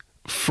get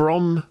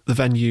from the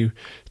venue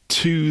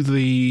to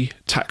the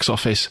tax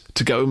office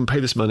to go and pay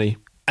this money.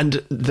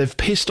 And they've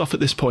pissed off at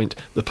this point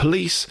the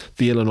police,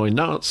 the Illinois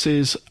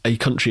Nazis, a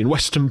country and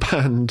western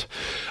band,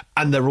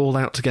 and they're all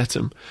out to get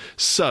them.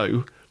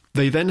 So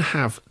they then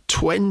have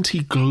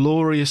 20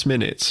 glorious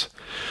minutes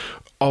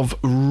of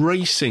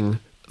racing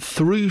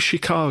through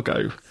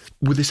Chicago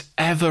with this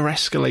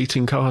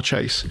ever-escalating car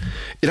chase.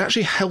 It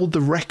actually held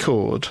the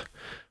record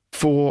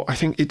for, I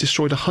think it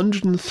destroyed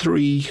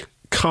 103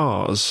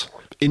 cars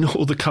in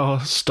all the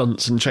car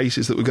stunts and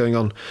chases that were going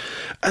on.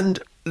 And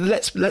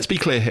let's be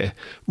clear here.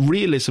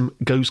 Realism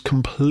goes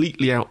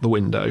completely out the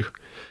window.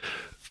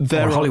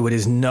 Hollywood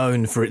is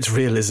known for its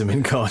realism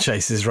in car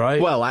chases, right?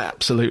 Well,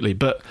 absolutely.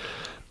 But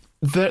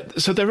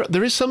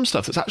there is some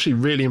stuff that's actually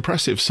really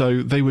impressive.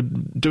 So they were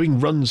doing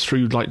runs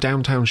through like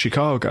downtown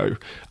Chicago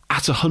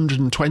at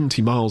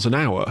 120 miles an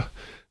hour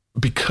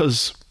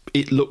because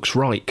it looks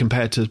right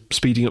compared to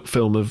speeding up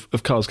film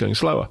of cars going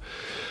slower.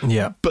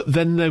 Yeah. But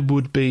then there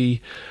would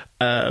be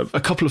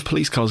a couple of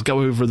police cars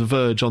go over the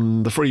verge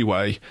on the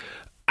freeway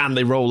and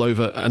they roll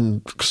over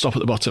and stop at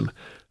the bottom.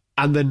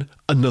 and then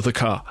another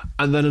car,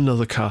 and then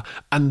another car.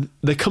 And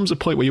there comes a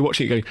point where you're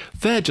watching it going,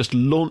 they're just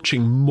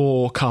launching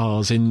more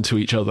cars into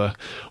each other.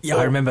 Yeah,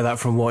 I remember that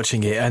from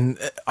watching it. And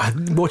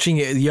watching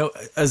it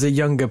as a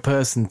younger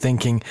person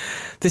thinking,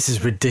 this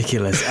is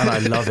ridiculous. And I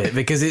love it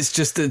because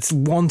it's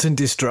wanton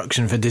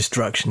destruction for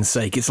destruction's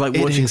sake. It's like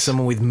watching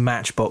someone with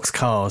matchbox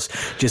cars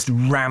just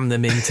ram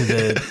them into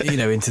the,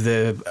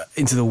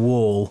 into the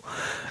wall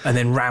and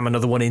then ram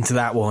another one into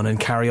that one and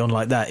carry on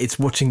like that. It's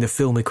watching the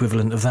film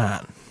equivalent of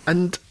that.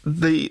 And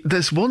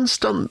there's one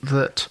stunt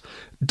that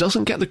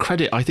doesn't get the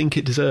credit I think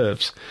it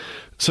deserves.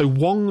 So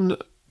one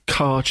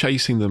car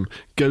chasing them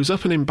goes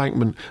up an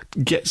embankment,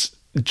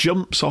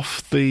 jumps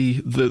off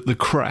the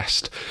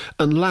crest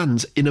and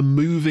lands in a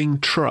moving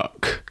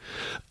truck.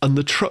 And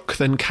the truck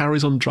then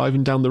carries on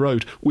driving down the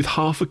road with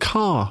half a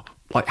car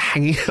like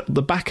hanging out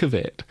the back of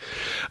it.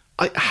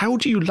 How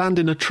do you land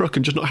in a truck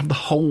and just not have the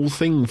whole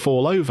thing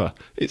fall over?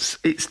 It's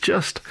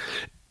just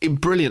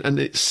brilliant, and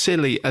it's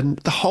silly, and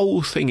the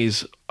whole thing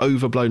is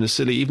overblown and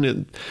silly. Even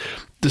in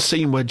the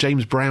scene where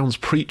James Brown's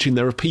preaching,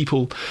 there are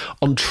people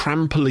on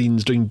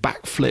trampolines doing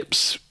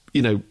backflips,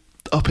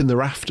 up in the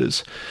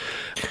rafters.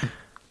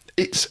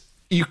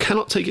 You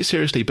cannot take it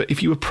seriously, but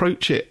if you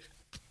approach it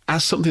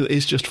as something that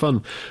is just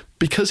fun,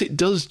 because it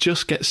does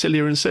just get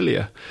sillier and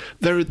sillier.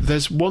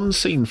 There's one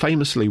scene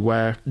famously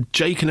where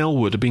Jake and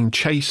Elwood are being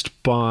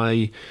chased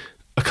by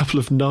a couple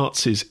of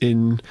Nazis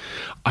in,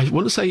 I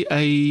want to say,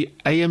 a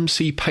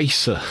AMC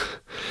Pacer.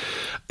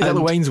 Is that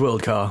the Wayne's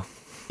World car?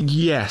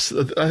 Yes,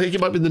 I think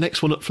it might be the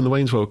next one up from the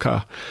Wayne's World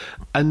car.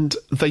 And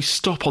they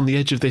stop on the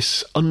edge of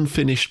this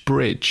unfinished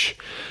bridge,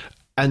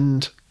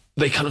 and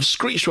they kind of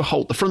screech to a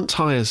halt. The front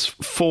tyres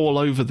fall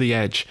over the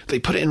edge. They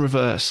put it in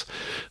reverse.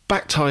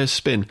 Back tyres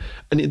spin,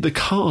 and the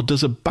car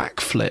does a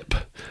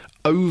backflip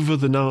over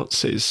the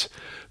Nazis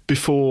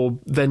before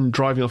then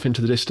driving off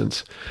into the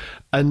distance.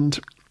 And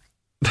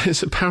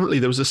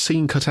there was a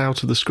scene cut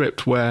out of the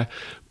script where,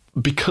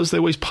 because they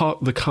always park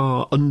the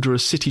car under a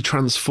city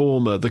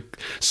transformer,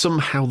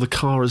 somehow the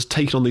car has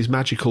taken on these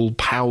magical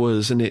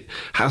powers and it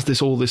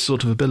has all this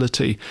sort of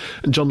ability.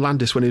 And John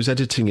Landis, when he was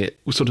editing it,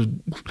 was sort of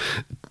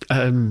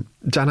Dan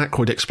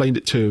Aykroyd explained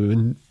it to him,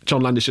 and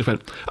John Landis just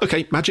went,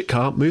 "Okay, magic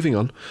car, moving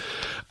on."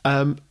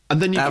 And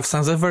then that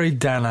sounds a very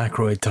Dan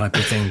Aykroyd type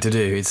of thing to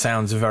do. It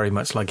sounds very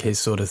much like his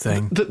sort of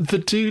thing. The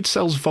dude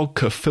sells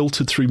vodka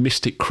filtered through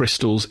mystic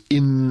crystals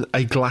in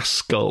a glass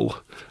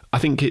skull. I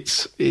think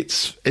it's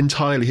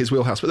entirely his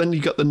wheelhouse. But then you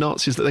got the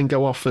Nazis that then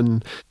go off,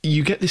 and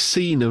you get this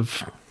scene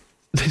of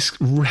this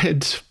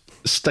red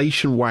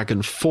station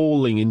wagon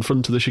falling in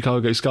front of the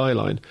Chicago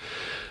skyline,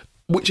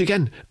 which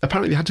again,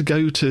 apparently they had to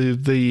go to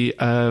the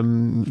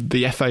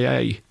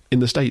FAA in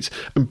the States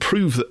and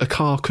prove that a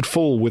car could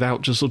fall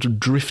without just sort of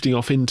drifting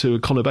off into a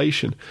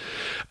conurbation.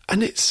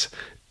 And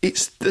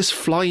there's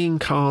flying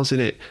cars in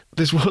it.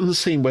 There's one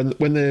scene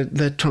when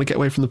they're trying to get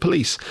away from the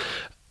police,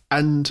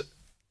 and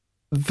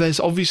there's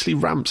obviously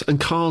ramps and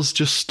cars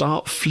just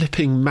start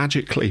flipping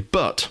magically.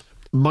 But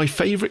my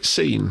favourite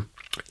scene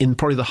in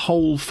probably the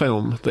whole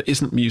film that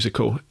isn't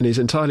musical and is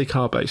entirely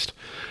car-based,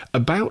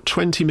 about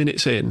 20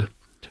 minutes in,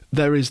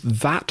 there is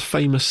that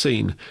famous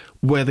scene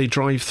where they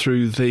drive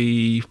through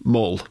the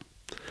mall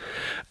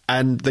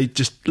and they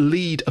just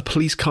lead a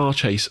police car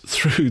chase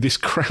through this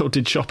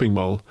crowded shopping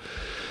mall.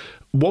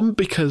 One,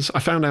 because I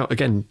found out,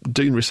 again,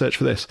 doing research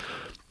for this,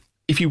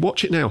 if you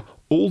watch it now,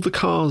 all the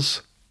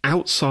cars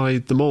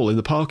outside the mall in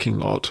the parking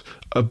lot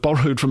are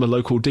borrowed from a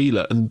local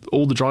dealer, and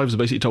all the drivers are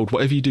basically told,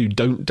 whatever you do,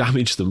 don't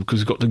damage them because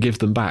we've got to give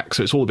them back.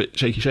 So it's all a bit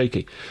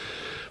shaky.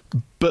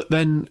 But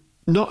then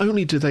not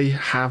only do they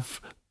have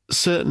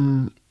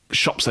certain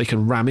shops they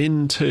can ram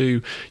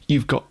into,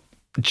 you've got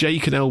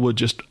Jake and Elwood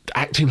just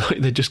acting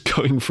like they're just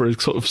going for a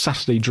sort of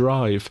Saturday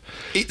drive.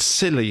 It's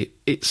silly,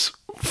 it's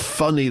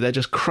funny, they're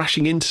just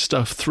crashing into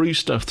stuff,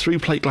 through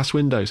plate glass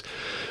windows.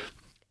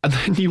 And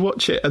then you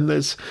watch it and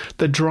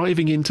they're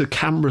driving into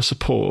camera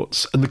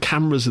supports and the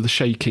cameras are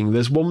shaking.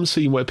 There's one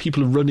scene where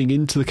people are running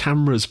into the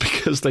cameras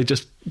because they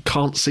just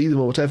can't see them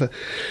or whatever.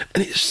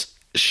 And it's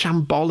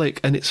shambolic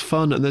and it's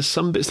fun, and there's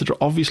some bits that are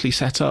obviously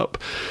set up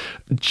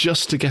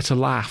just to get a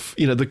laugh.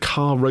 The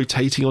car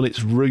rotating on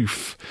its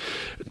roof,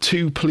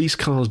 2 police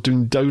cars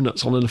doing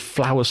donuts on a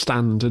flower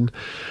stand,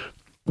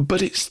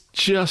 but it's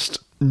just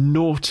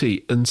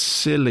naughty and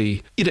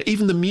silly.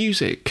 Even the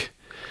music.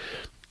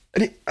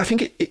 And I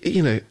think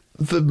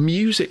the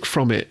music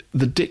from it,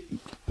 the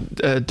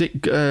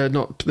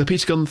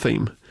Peter Gunn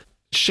theme,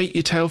 Shake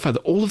Your Tail Feather,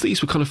 all of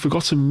these were kind of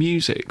forgotten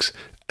musics,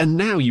 and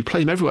now you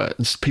play them everywhere,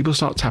 and people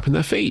start tapping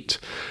their feet,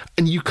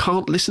 and you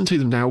can't listen to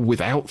them now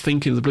without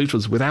thinking of the Blues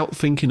Brothers, without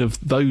thinking of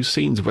those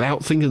scenes,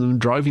 without thinking of them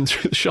driving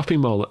through the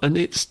shopping mall. And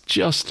it's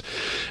just,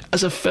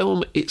 as a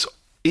film,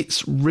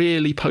 it's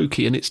really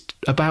pokey, and it's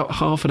about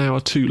half an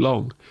hour too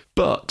long,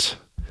 but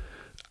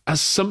as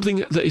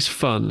something that is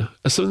fun,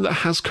 as something that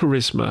has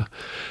charisma,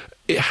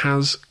 it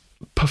has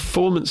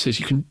performances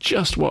you can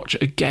just watch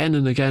again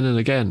and again and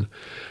again.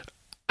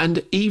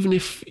 And even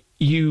if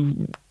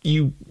you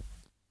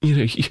You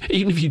know,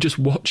 even if you just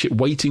watch it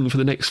waiting for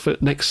the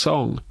next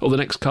song or the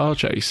next car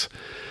chase,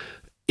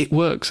 it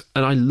works,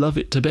 and I love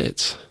it to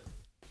bits.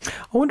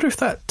 I wonder if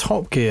that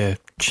Top Gear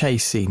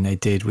chase scene they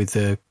did with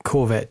the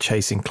Corvette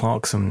chasing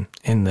Clarkson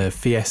in the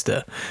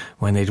Fiesta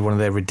when they did one of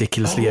their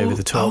ridiculously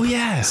over-the-top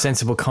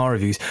sensible car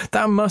reviews,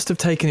 that must have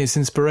taken its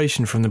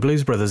inspiration from the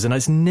Blues Brothers, and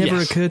it's never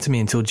occurred to me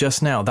until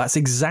just now. That's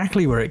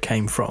exactly where it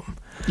came from.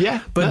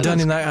 Yeah. But done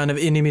in that kind of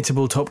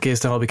inimitable Top Gear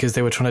style, because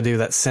they were trying to do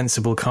that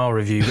sensible car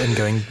review and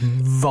going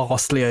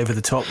vastly over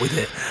the top with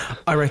it.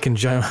 I reckon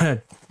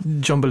John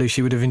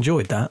Belushi would have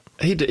enjoyed that.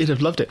 He'd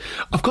have loved it.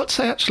 I've got to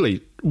say,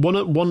 actually,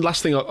 one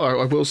last thing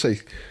I will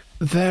say.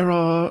 There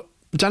are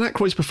Dan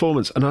Aykroyd's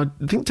performance, and I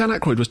think Dan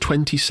Aykroyd was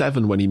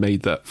 27 when he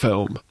made that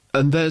film.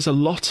 And there's a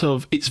lot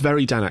of... It's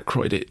very Dan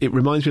Aykroyd. It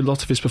reminds me a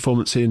lot of his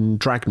performance in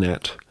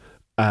Dragnet.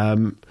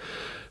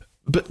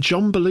 But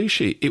John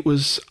Belushi, it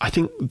was, I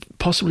think,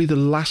 possibly the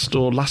last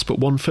but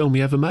one film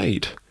he ever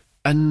made.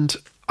 And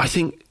I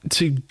think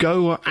to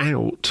go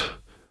out,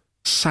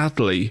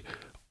 sadly,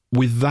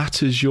 with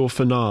that as your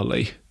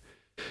finale,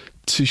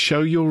 to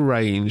show your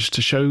range,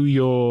 to show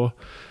your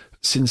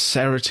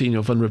sincerity and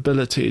your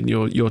vulnerability and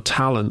your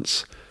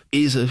talents,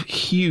 is a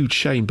huge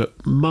shame.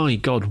 But my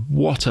God,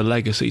 what a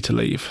legacy to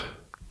leave.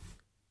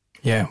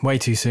 Yeah, way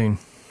too soon.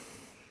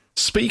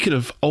 Speaking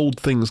of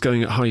old things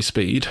going at high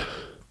speed...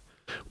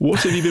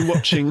 What have you been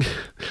watching?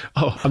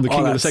 Oh, I'm the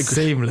king of the segue.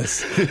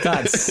 Seamless.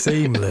 That's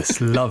seamless.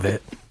 Love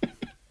it.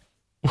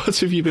 What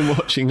have you been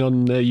watching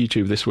on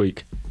YouTube this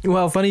week?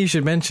 Well, funny you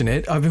should mention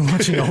it. I've been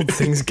watching old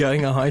things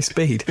going at high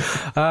speed.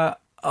 I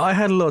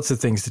had lots of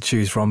things to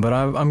choose from, but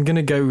I'm going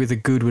to go with the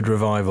Goodwood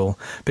revival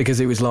because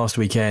it was last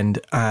weekend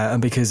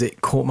and because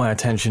it caught my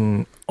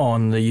attention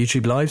on the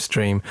YouTube live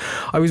stream.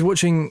 I was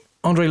watching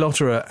André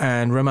Lotterer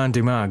and Romain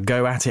Dumas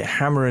go at it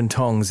hammer and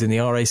tongs in the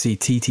RAC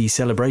TT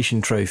Celebration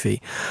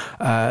Trophy.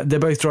 They're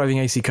both driving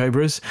AC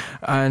Cobras,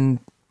 and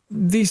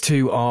these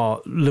two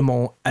are Le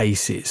Mans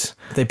aces.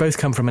 They both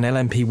come from an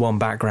LMP1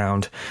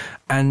 background,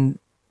 and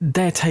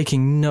they're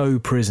taking no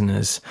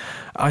prisoners.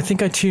 I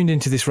think I tuned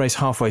into this race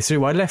halfway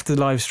through. I left the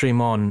live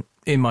stream on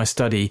in my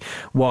study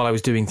while I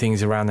was doing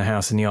things around the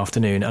house in the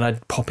afternoon, and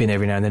I'd pop in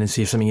every now and then and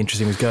see if something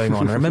interesting was going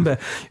on. I remember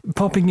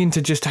popping in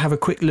to just have a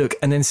quick look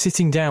and then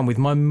sitting down with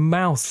my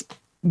mouth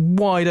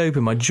wide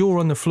open, my jaw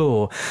on the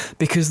floor,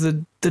 because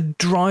the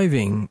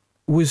driving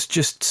was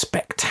just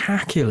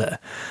spectacular.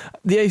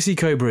 The AC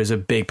Cobra is a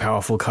big,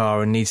 powerful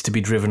car and needs to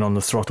be driven on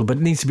the throttle, but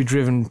it needs to be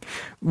driven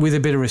with a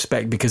bit of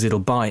respect because it'll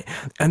bite.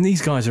 And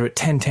these guys are at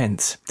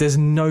 10/10. There's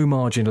no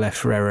margin left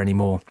for error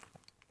anymore.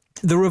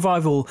 The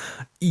revival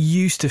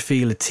used to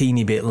feel a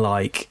teeny bit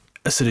like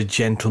a sort of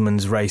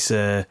gentleman's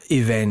racer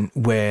event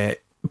where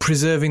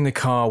preserving the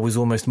car was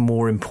almost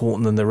more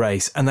important than the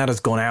race, and that has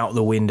gone out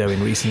the window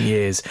in recent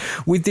years.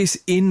 With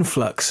this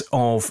influx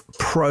of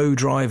pro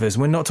drivers,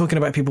 we're not talking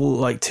about people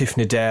like Tiff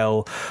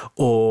Needell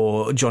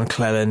or John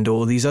Cleland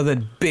or these other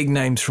big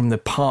names from the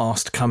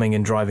past coming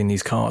and driving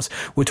these cars.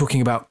 We're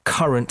talking about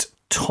current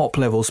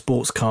top-level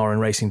sports car and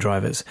racing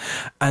drivers,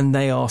 and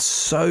they are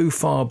so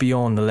far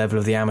beyond the level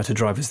of the amateur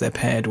drivers they're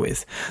paired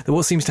with that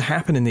what seems to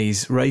happen in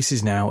these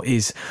races now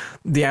is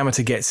the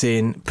amateur gets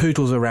in,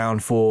 poodles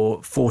around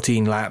for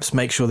 14 laps,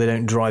 make sure they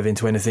don't drive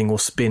into anything or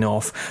spin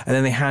off, and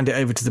then they hand it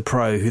over to the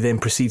pro, who then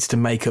proceeds to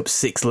make up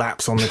 6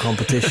 laps on the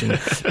competition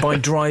by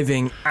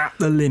driving at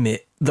the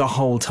limit the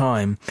whole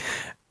time.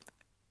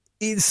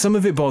 Some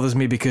of it bothers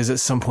me because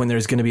at some point there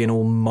is going to be an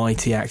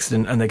almighty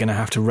accident and they're going to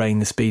have to rein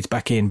the speeds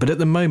back in. But at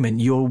the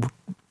moment,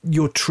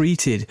 you're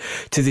treated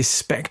to this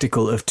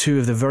spectacle of two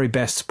of the very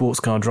best sports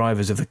car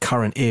drivers of the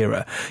current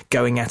era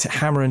going at it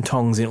hammer and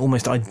tongs in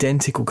almost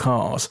identical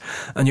cars,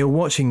 and you're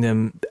watching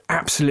them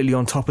absolutely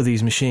on top of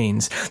these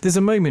machines. There's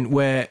a moment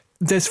where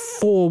there's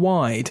 4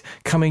 wide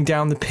coming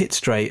down the pit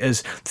straight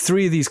as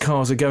 3 of these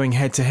cars are going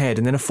head to head,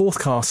 and then a 4th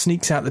car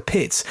sneaks out the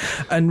pits,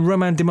 and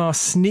Romain Dumas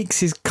sneaks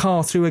his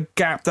car through a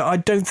gap that I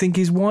don't think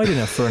is wide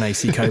enough for an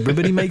AC Cobra,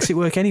 but he makes it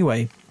work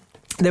anyway.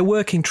 They're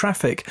working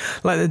traffic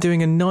like they're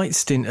doing a night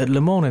stint at Le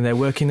Mans, and they're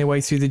working their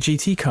way through the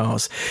GT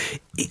cars.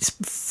 It's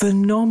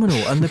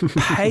phenomenal, and the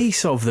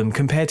pace of them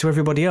compared to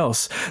everybody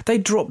else, they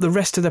drop the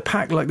rest of the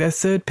pack like they're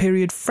third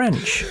period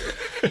French.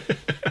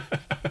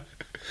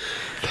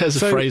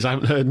 There's a phrase I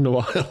haven't heard in a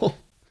while.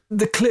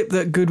 The clip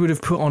that Goodwood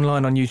have put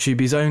online on YouTube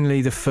is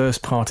only the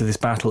first part of this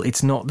battle.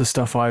 It's not the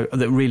stuff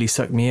that really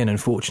sucked me in,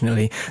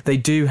 unfortunately. They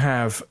do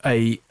have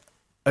a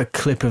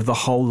clip of the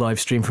whole live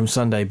stream from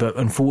Sunday, but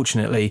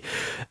unfortunately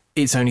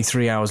it's only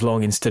 3 hours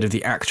long instead of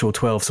the actual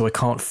 12, so I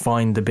can't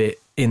find the bit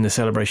in the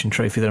Celebration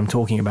Trophy that I'm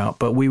talking about,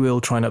 but we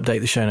will try and update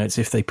the show notes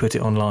if they put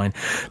it online.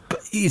 But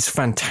it's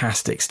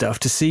fantastic stuff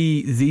to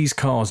see these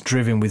cars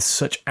driven with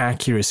such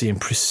accuracy and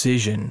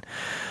precision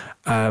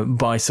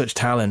by such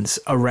talents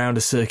around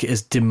a circuit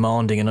as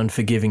demanding and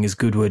unforgiving as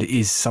Goodwood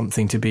is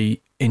something to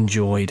be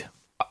enjoyed.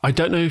 I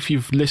don't know if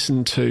you've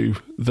listened to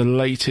the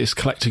latest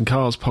Collecting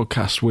Cars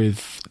podcast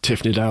with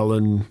Tiff Needell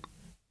and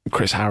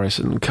Chris Harris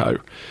and co,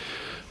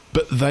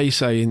 but they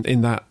say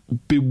in that,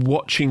 be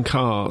watching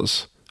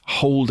cars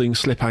holding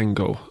slip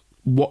angle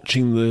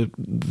watching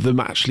them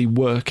actually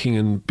working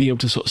and being able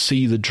to sort of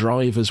see the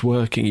drivers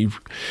working,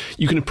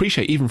 you can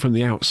appreciate, even from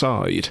the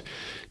outside,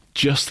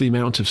 just the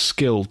amount of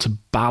skill to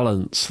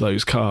balance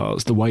those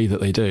cars the way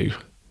that they do.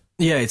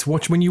 Yeah, it's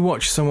when you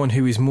watch someone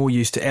who is more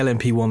used to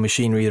LMP1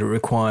 machinery that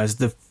requires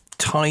the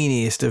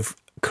tiniest of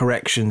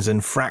corrections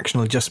and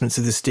fractional adjustments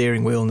of the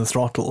steering wheel and the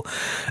throttle,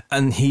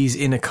 and he's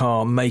in a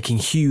car making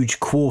huge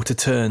quarter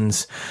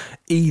turns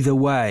either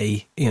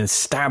way,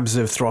 stabs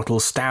of throttle,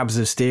 stabs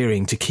of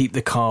steering to keep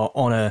the car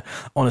on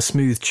a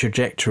smooth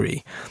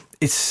trajectory.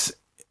 It's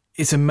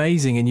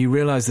amazing, and you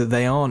realise that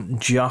they aren't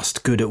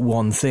just good at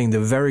one thing. The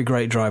very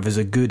great drivers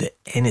are good at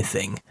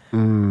anything.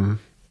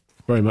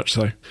 Very much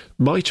so.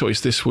 My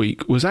choice this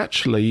week was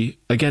actually,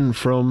 again,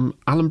 from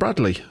Alan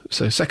Bradley.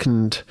 So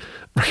second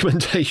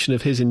recommendation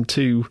of his in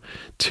two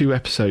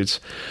episodes.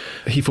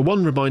 He, for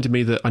one, reminded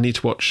me that I need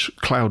to watch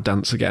Cloud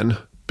Dance again,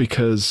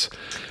 because...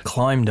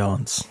 Climb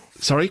Dance.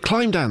 Sorry,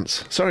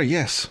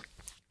 yes.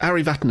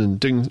 Ari Vatanen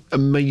doing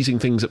amazing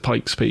things at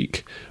Pikes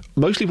Peak.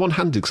 Mostly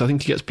one-handed, because I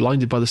think he gets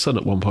blinded by the sun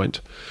at one point.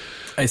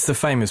 It's the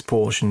famous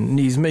portion.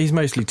 He's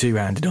mostly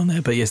two-handed on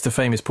there, but yes, the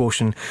famous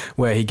portion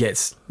where he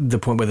gets the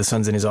point where the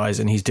sun's in his eyes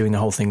and he's doing the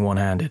whole thing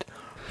one-handed.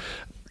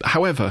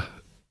 However,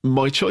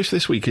 my choice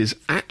this week is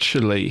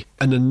actually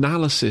an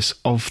analysis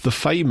of the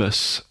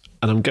famous,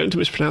 and I'm going to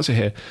mispronounce it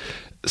here,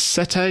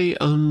 C'était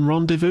un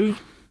rendezvous?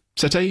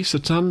 C'était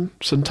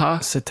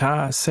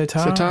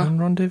un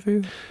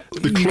rendezvous?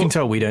 You can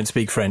tell we don't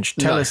speak French.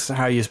 Tell us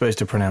how you're supposed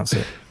to pronounce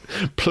it.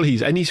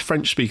 Please, any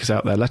French speakers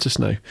out there, let us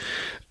know.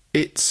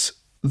 It's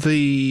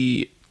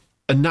the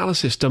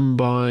analysis done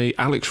by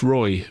Alex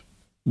Roy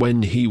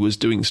when he was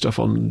doing stuff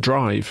on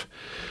Drive,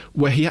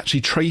 where he actually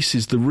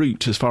traces the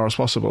route as far as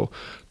possible,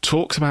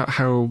 talks about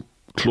how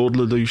Claude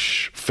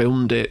Lelouch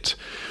filmed it,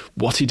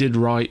 what he did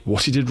right,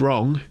 what he did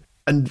wrong,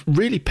 and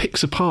really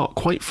picks apart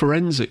quite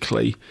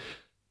forensically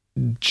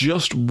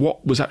just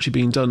what was actually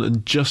being done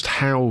and just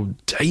how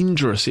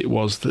dangerous it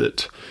was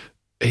that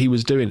he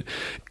was doing.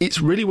 It's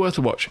really worth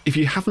a watch. If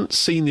you haven't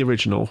seen the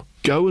original,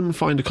 go and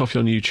find a copy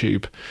on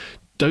YouTube.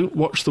 Don't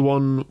watch the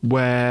one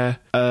where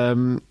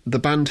the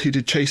band who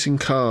did Chasing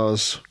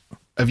Cars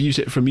have used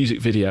it for a music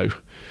video.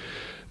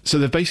 So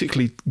they've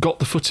basically got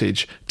the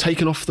footage,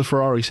 taken off the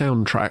Ferrari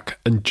soundtrack,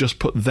 and just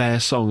put their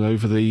song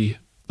over the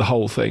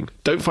whole thing.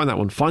 Don't find that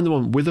one. Find the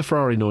one with the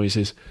Ferrari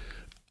noises,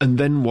 and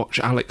then watch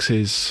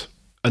Alex's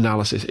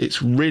analysis.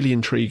 It's really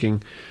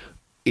intriguing.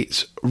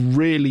 It's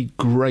really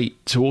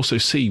great to also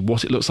see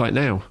what it looks like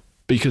now,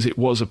 because it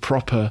was a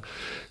proper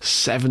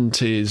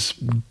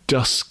 70s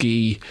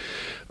dusky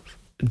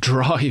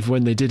drive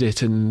when they did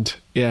it. And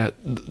yeah,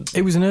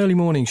 it was an early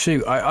morning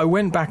shoot. I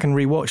went back and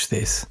rewatched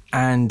this,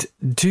 and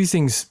two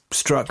things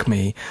struck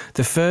me.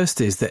 The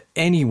first is that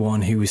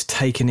anyone who was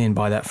taken in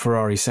by that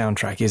Ferrari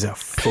soundtrack is a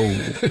fool.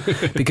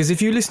 Because if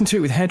you listen to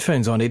it with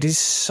headphones on, it is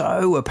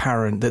so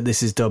apparent that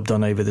this is dubbed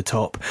on over the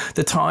top.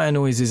 The tyre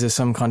noises are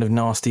some kind of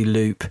nasty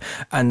loop,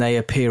 and they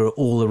appear at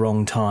all the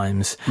wrong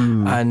times.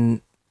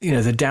 And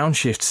the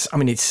downshifts, I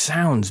mean, it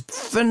sounds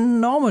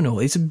phenomenal.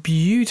 It's a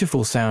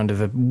beautiful sound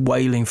of a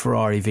wailing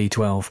Ferrari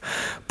V12.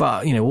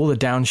 But, all the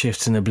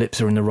downshifts and the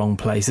blips are in the wrong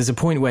place. There's a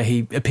point where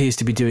he appears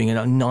to be doing it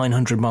at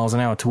 900 miles an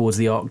hour towards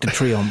the Arc de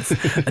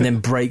Triomphe and then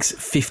brakes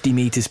 50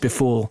 metres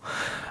before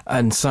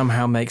and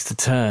somehow makes the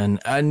turn.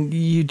 And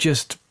you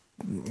just...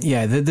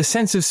 Yeah, the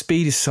sense of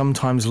speed is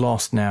sometimes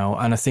lost now,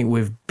 and I think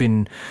we've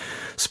been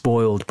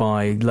spoiled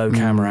by low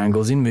camera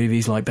angles in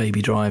movies like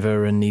Baby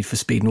Driver and Need for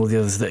Speed and all the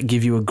others that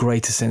give you a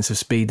greater sense of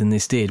speed than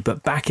this did.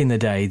 But back in the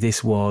day,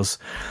 this was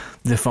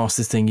the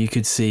fastest thing you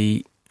could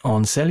see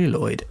on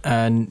celluloid.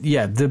 And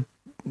yeah,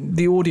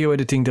 the audio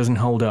editing doesn't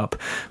hold up,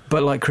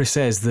 but like Chris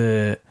says,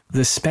 the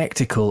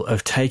spectacle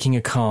of taking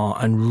a car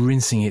and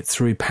rinsing it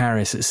through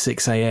Paris at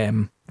 6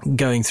 a.m,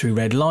 going through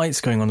red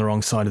lights, going on the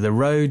wrong side of the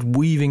road,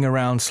 weaving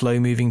around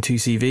slow-moving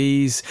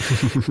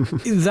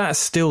 2CVs. That's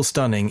still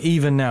stunning.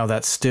 Even now,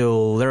 there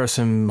are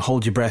some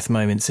hold-your-breath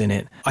moments in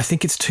it. I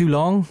think it's too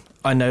long.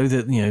 I know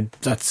that,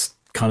 that's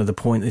kind of the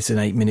point. It's an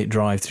 8-minute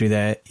drive through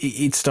there.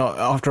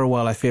 After a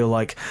while, I feel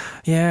like,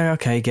 yeah,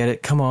 okay, get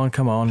it. Come on.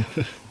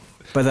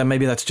 But then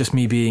maybe that's just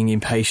me being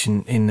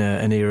impatient in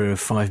an era of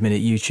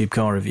 5-minute YouTube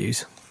car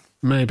reviews.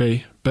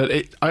 Maybe. But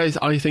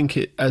I think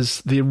it, as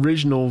the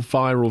original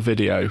viral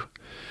video,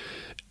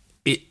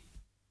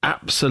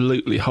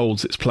 absolutely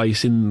holds its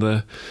place in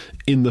the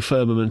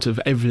firmament of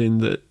everything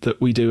that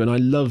we do. And I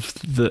love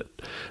that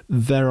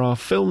there are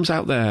films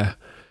out there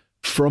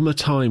from a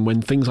time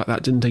when things like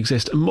that didn't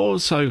exist. And more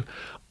so,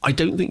 I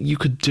don't think you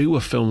could do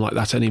a film like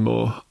that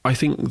anymore. I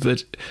think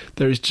that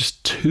there is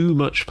just too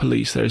much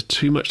police. There is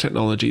too much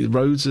technology. The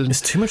roads are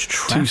There's too much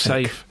traffic. Too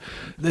safe.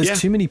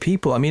 There's too many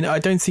people. I mean, I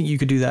don't think you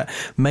could do that.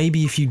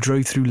 Maybe if you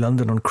drove through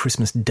London on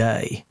Christmas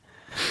Day.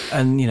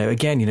 And,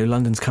 again,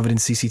 London's covered in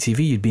CCTV,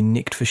 you'd be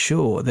nicked for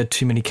sure. There are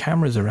too many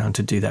cameras around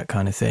to do that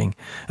kind of thing.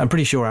 I'm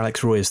pretty sure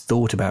Alex Roy has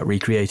thought about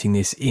recreating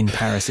this in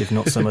Paris, if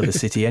not some other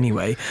city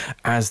anyway,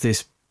 as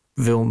this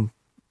film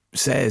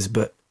says,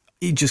 but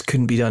it just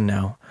couldn't be done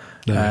now.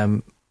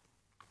 No.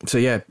 So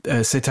yeah,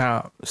 sit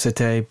out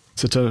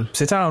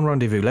on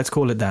rendezvous. Let's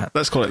call it that.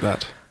 Let's call it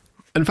that.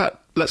 In fact,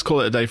 let's call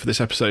it a day for this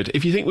episode.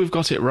 If you think we've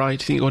got it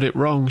right, if you think you got it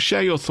wrong,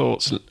 share your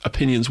thoughts and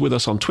opinions with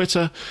us on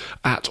Twitter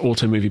at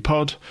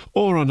AutoMoviePod,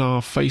 or on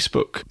our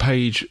Facebook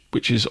page,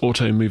 which is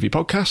Auto Movie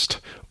Podcast,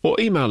 or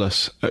email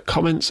us at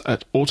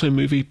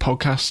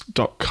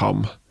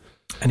comments@automoviepodcast.com.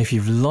 And if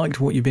you've liked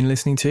what you've been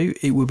listening to,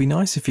 it would be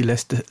nice if you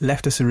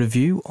left us a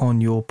review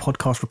on your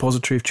podcast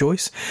repository of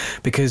choice,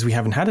 because we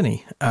haven't had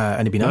any,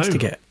 and it'd be nice to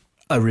get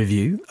a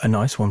review, a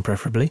nice one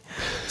preferably.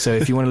 So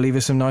if you want to leave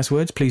us some nice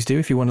words, please do.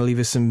 If you want to leave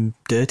us some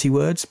dirty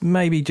words,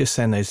 maybe just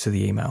send those to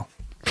the email.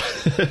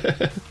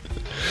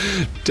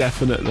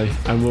 Definitely.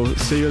 And we'll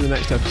see you in the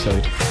next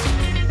episode.